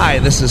 Hi,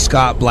 this is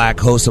Scott Black,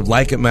 host of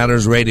Like It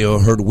Matters Radio,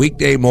 heard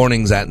weekday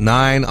mornings at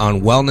 9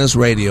 on Wellness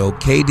Radio,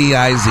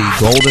 KDIZ,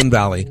 Golden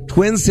Valley,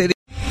 Twin City.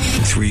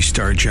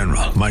 3-star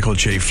General Michael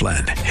J.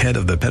 Flynn, head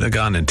of the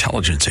Pentagon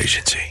Intelligence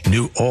Agency,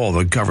 knew all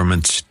the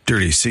government's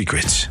dirty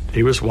secrets.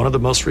 He was one of the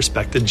most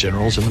respected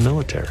generals in the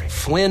military.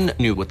 Flynn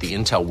knew what the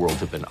intel world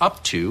had been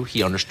up to.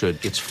 He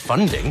understood its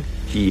funding.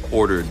 He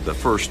ordered the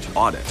first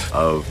audit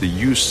of the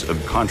use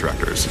of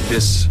contractors.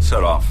 This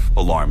set off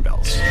alarm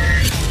bells.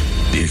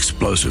 The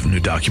explosive new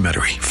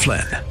documentary,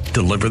 Flynn,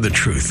 Deliver the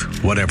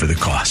Truth, Whatever the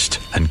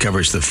Cost,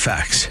 uncovers the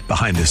facts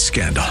behind this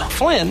scandal.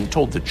 Flynn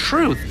told the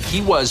truth.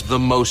 He was the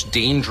most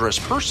dangerous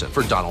person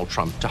for Donald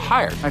Trump to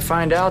hire. I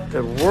find out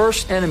the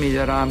worst enemy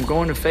that I'm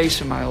going to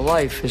face in my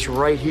life is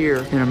right here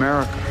in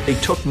America. They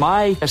took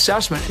my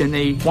assessment and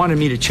they wanted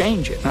me to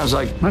change it. And I was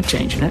like, I'm not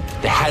changing it.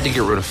 They had to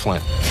get rid of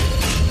Flynn.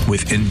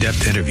 With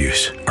in-depth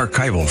interviews,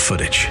 archival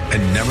footage,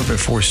 and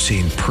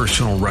never-before-seen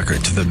personal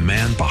records of the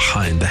man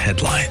behind the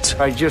headlines.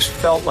 I just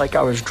felt like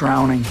I was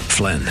drowning.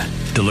 Flynn,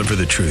 Deliver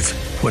the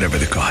Truth, Whatever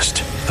the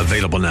Cost.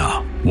 Available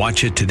now.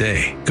 Watch it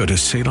today. Go to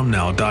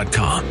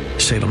salemnow.com.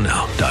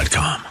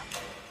 salemnow.com.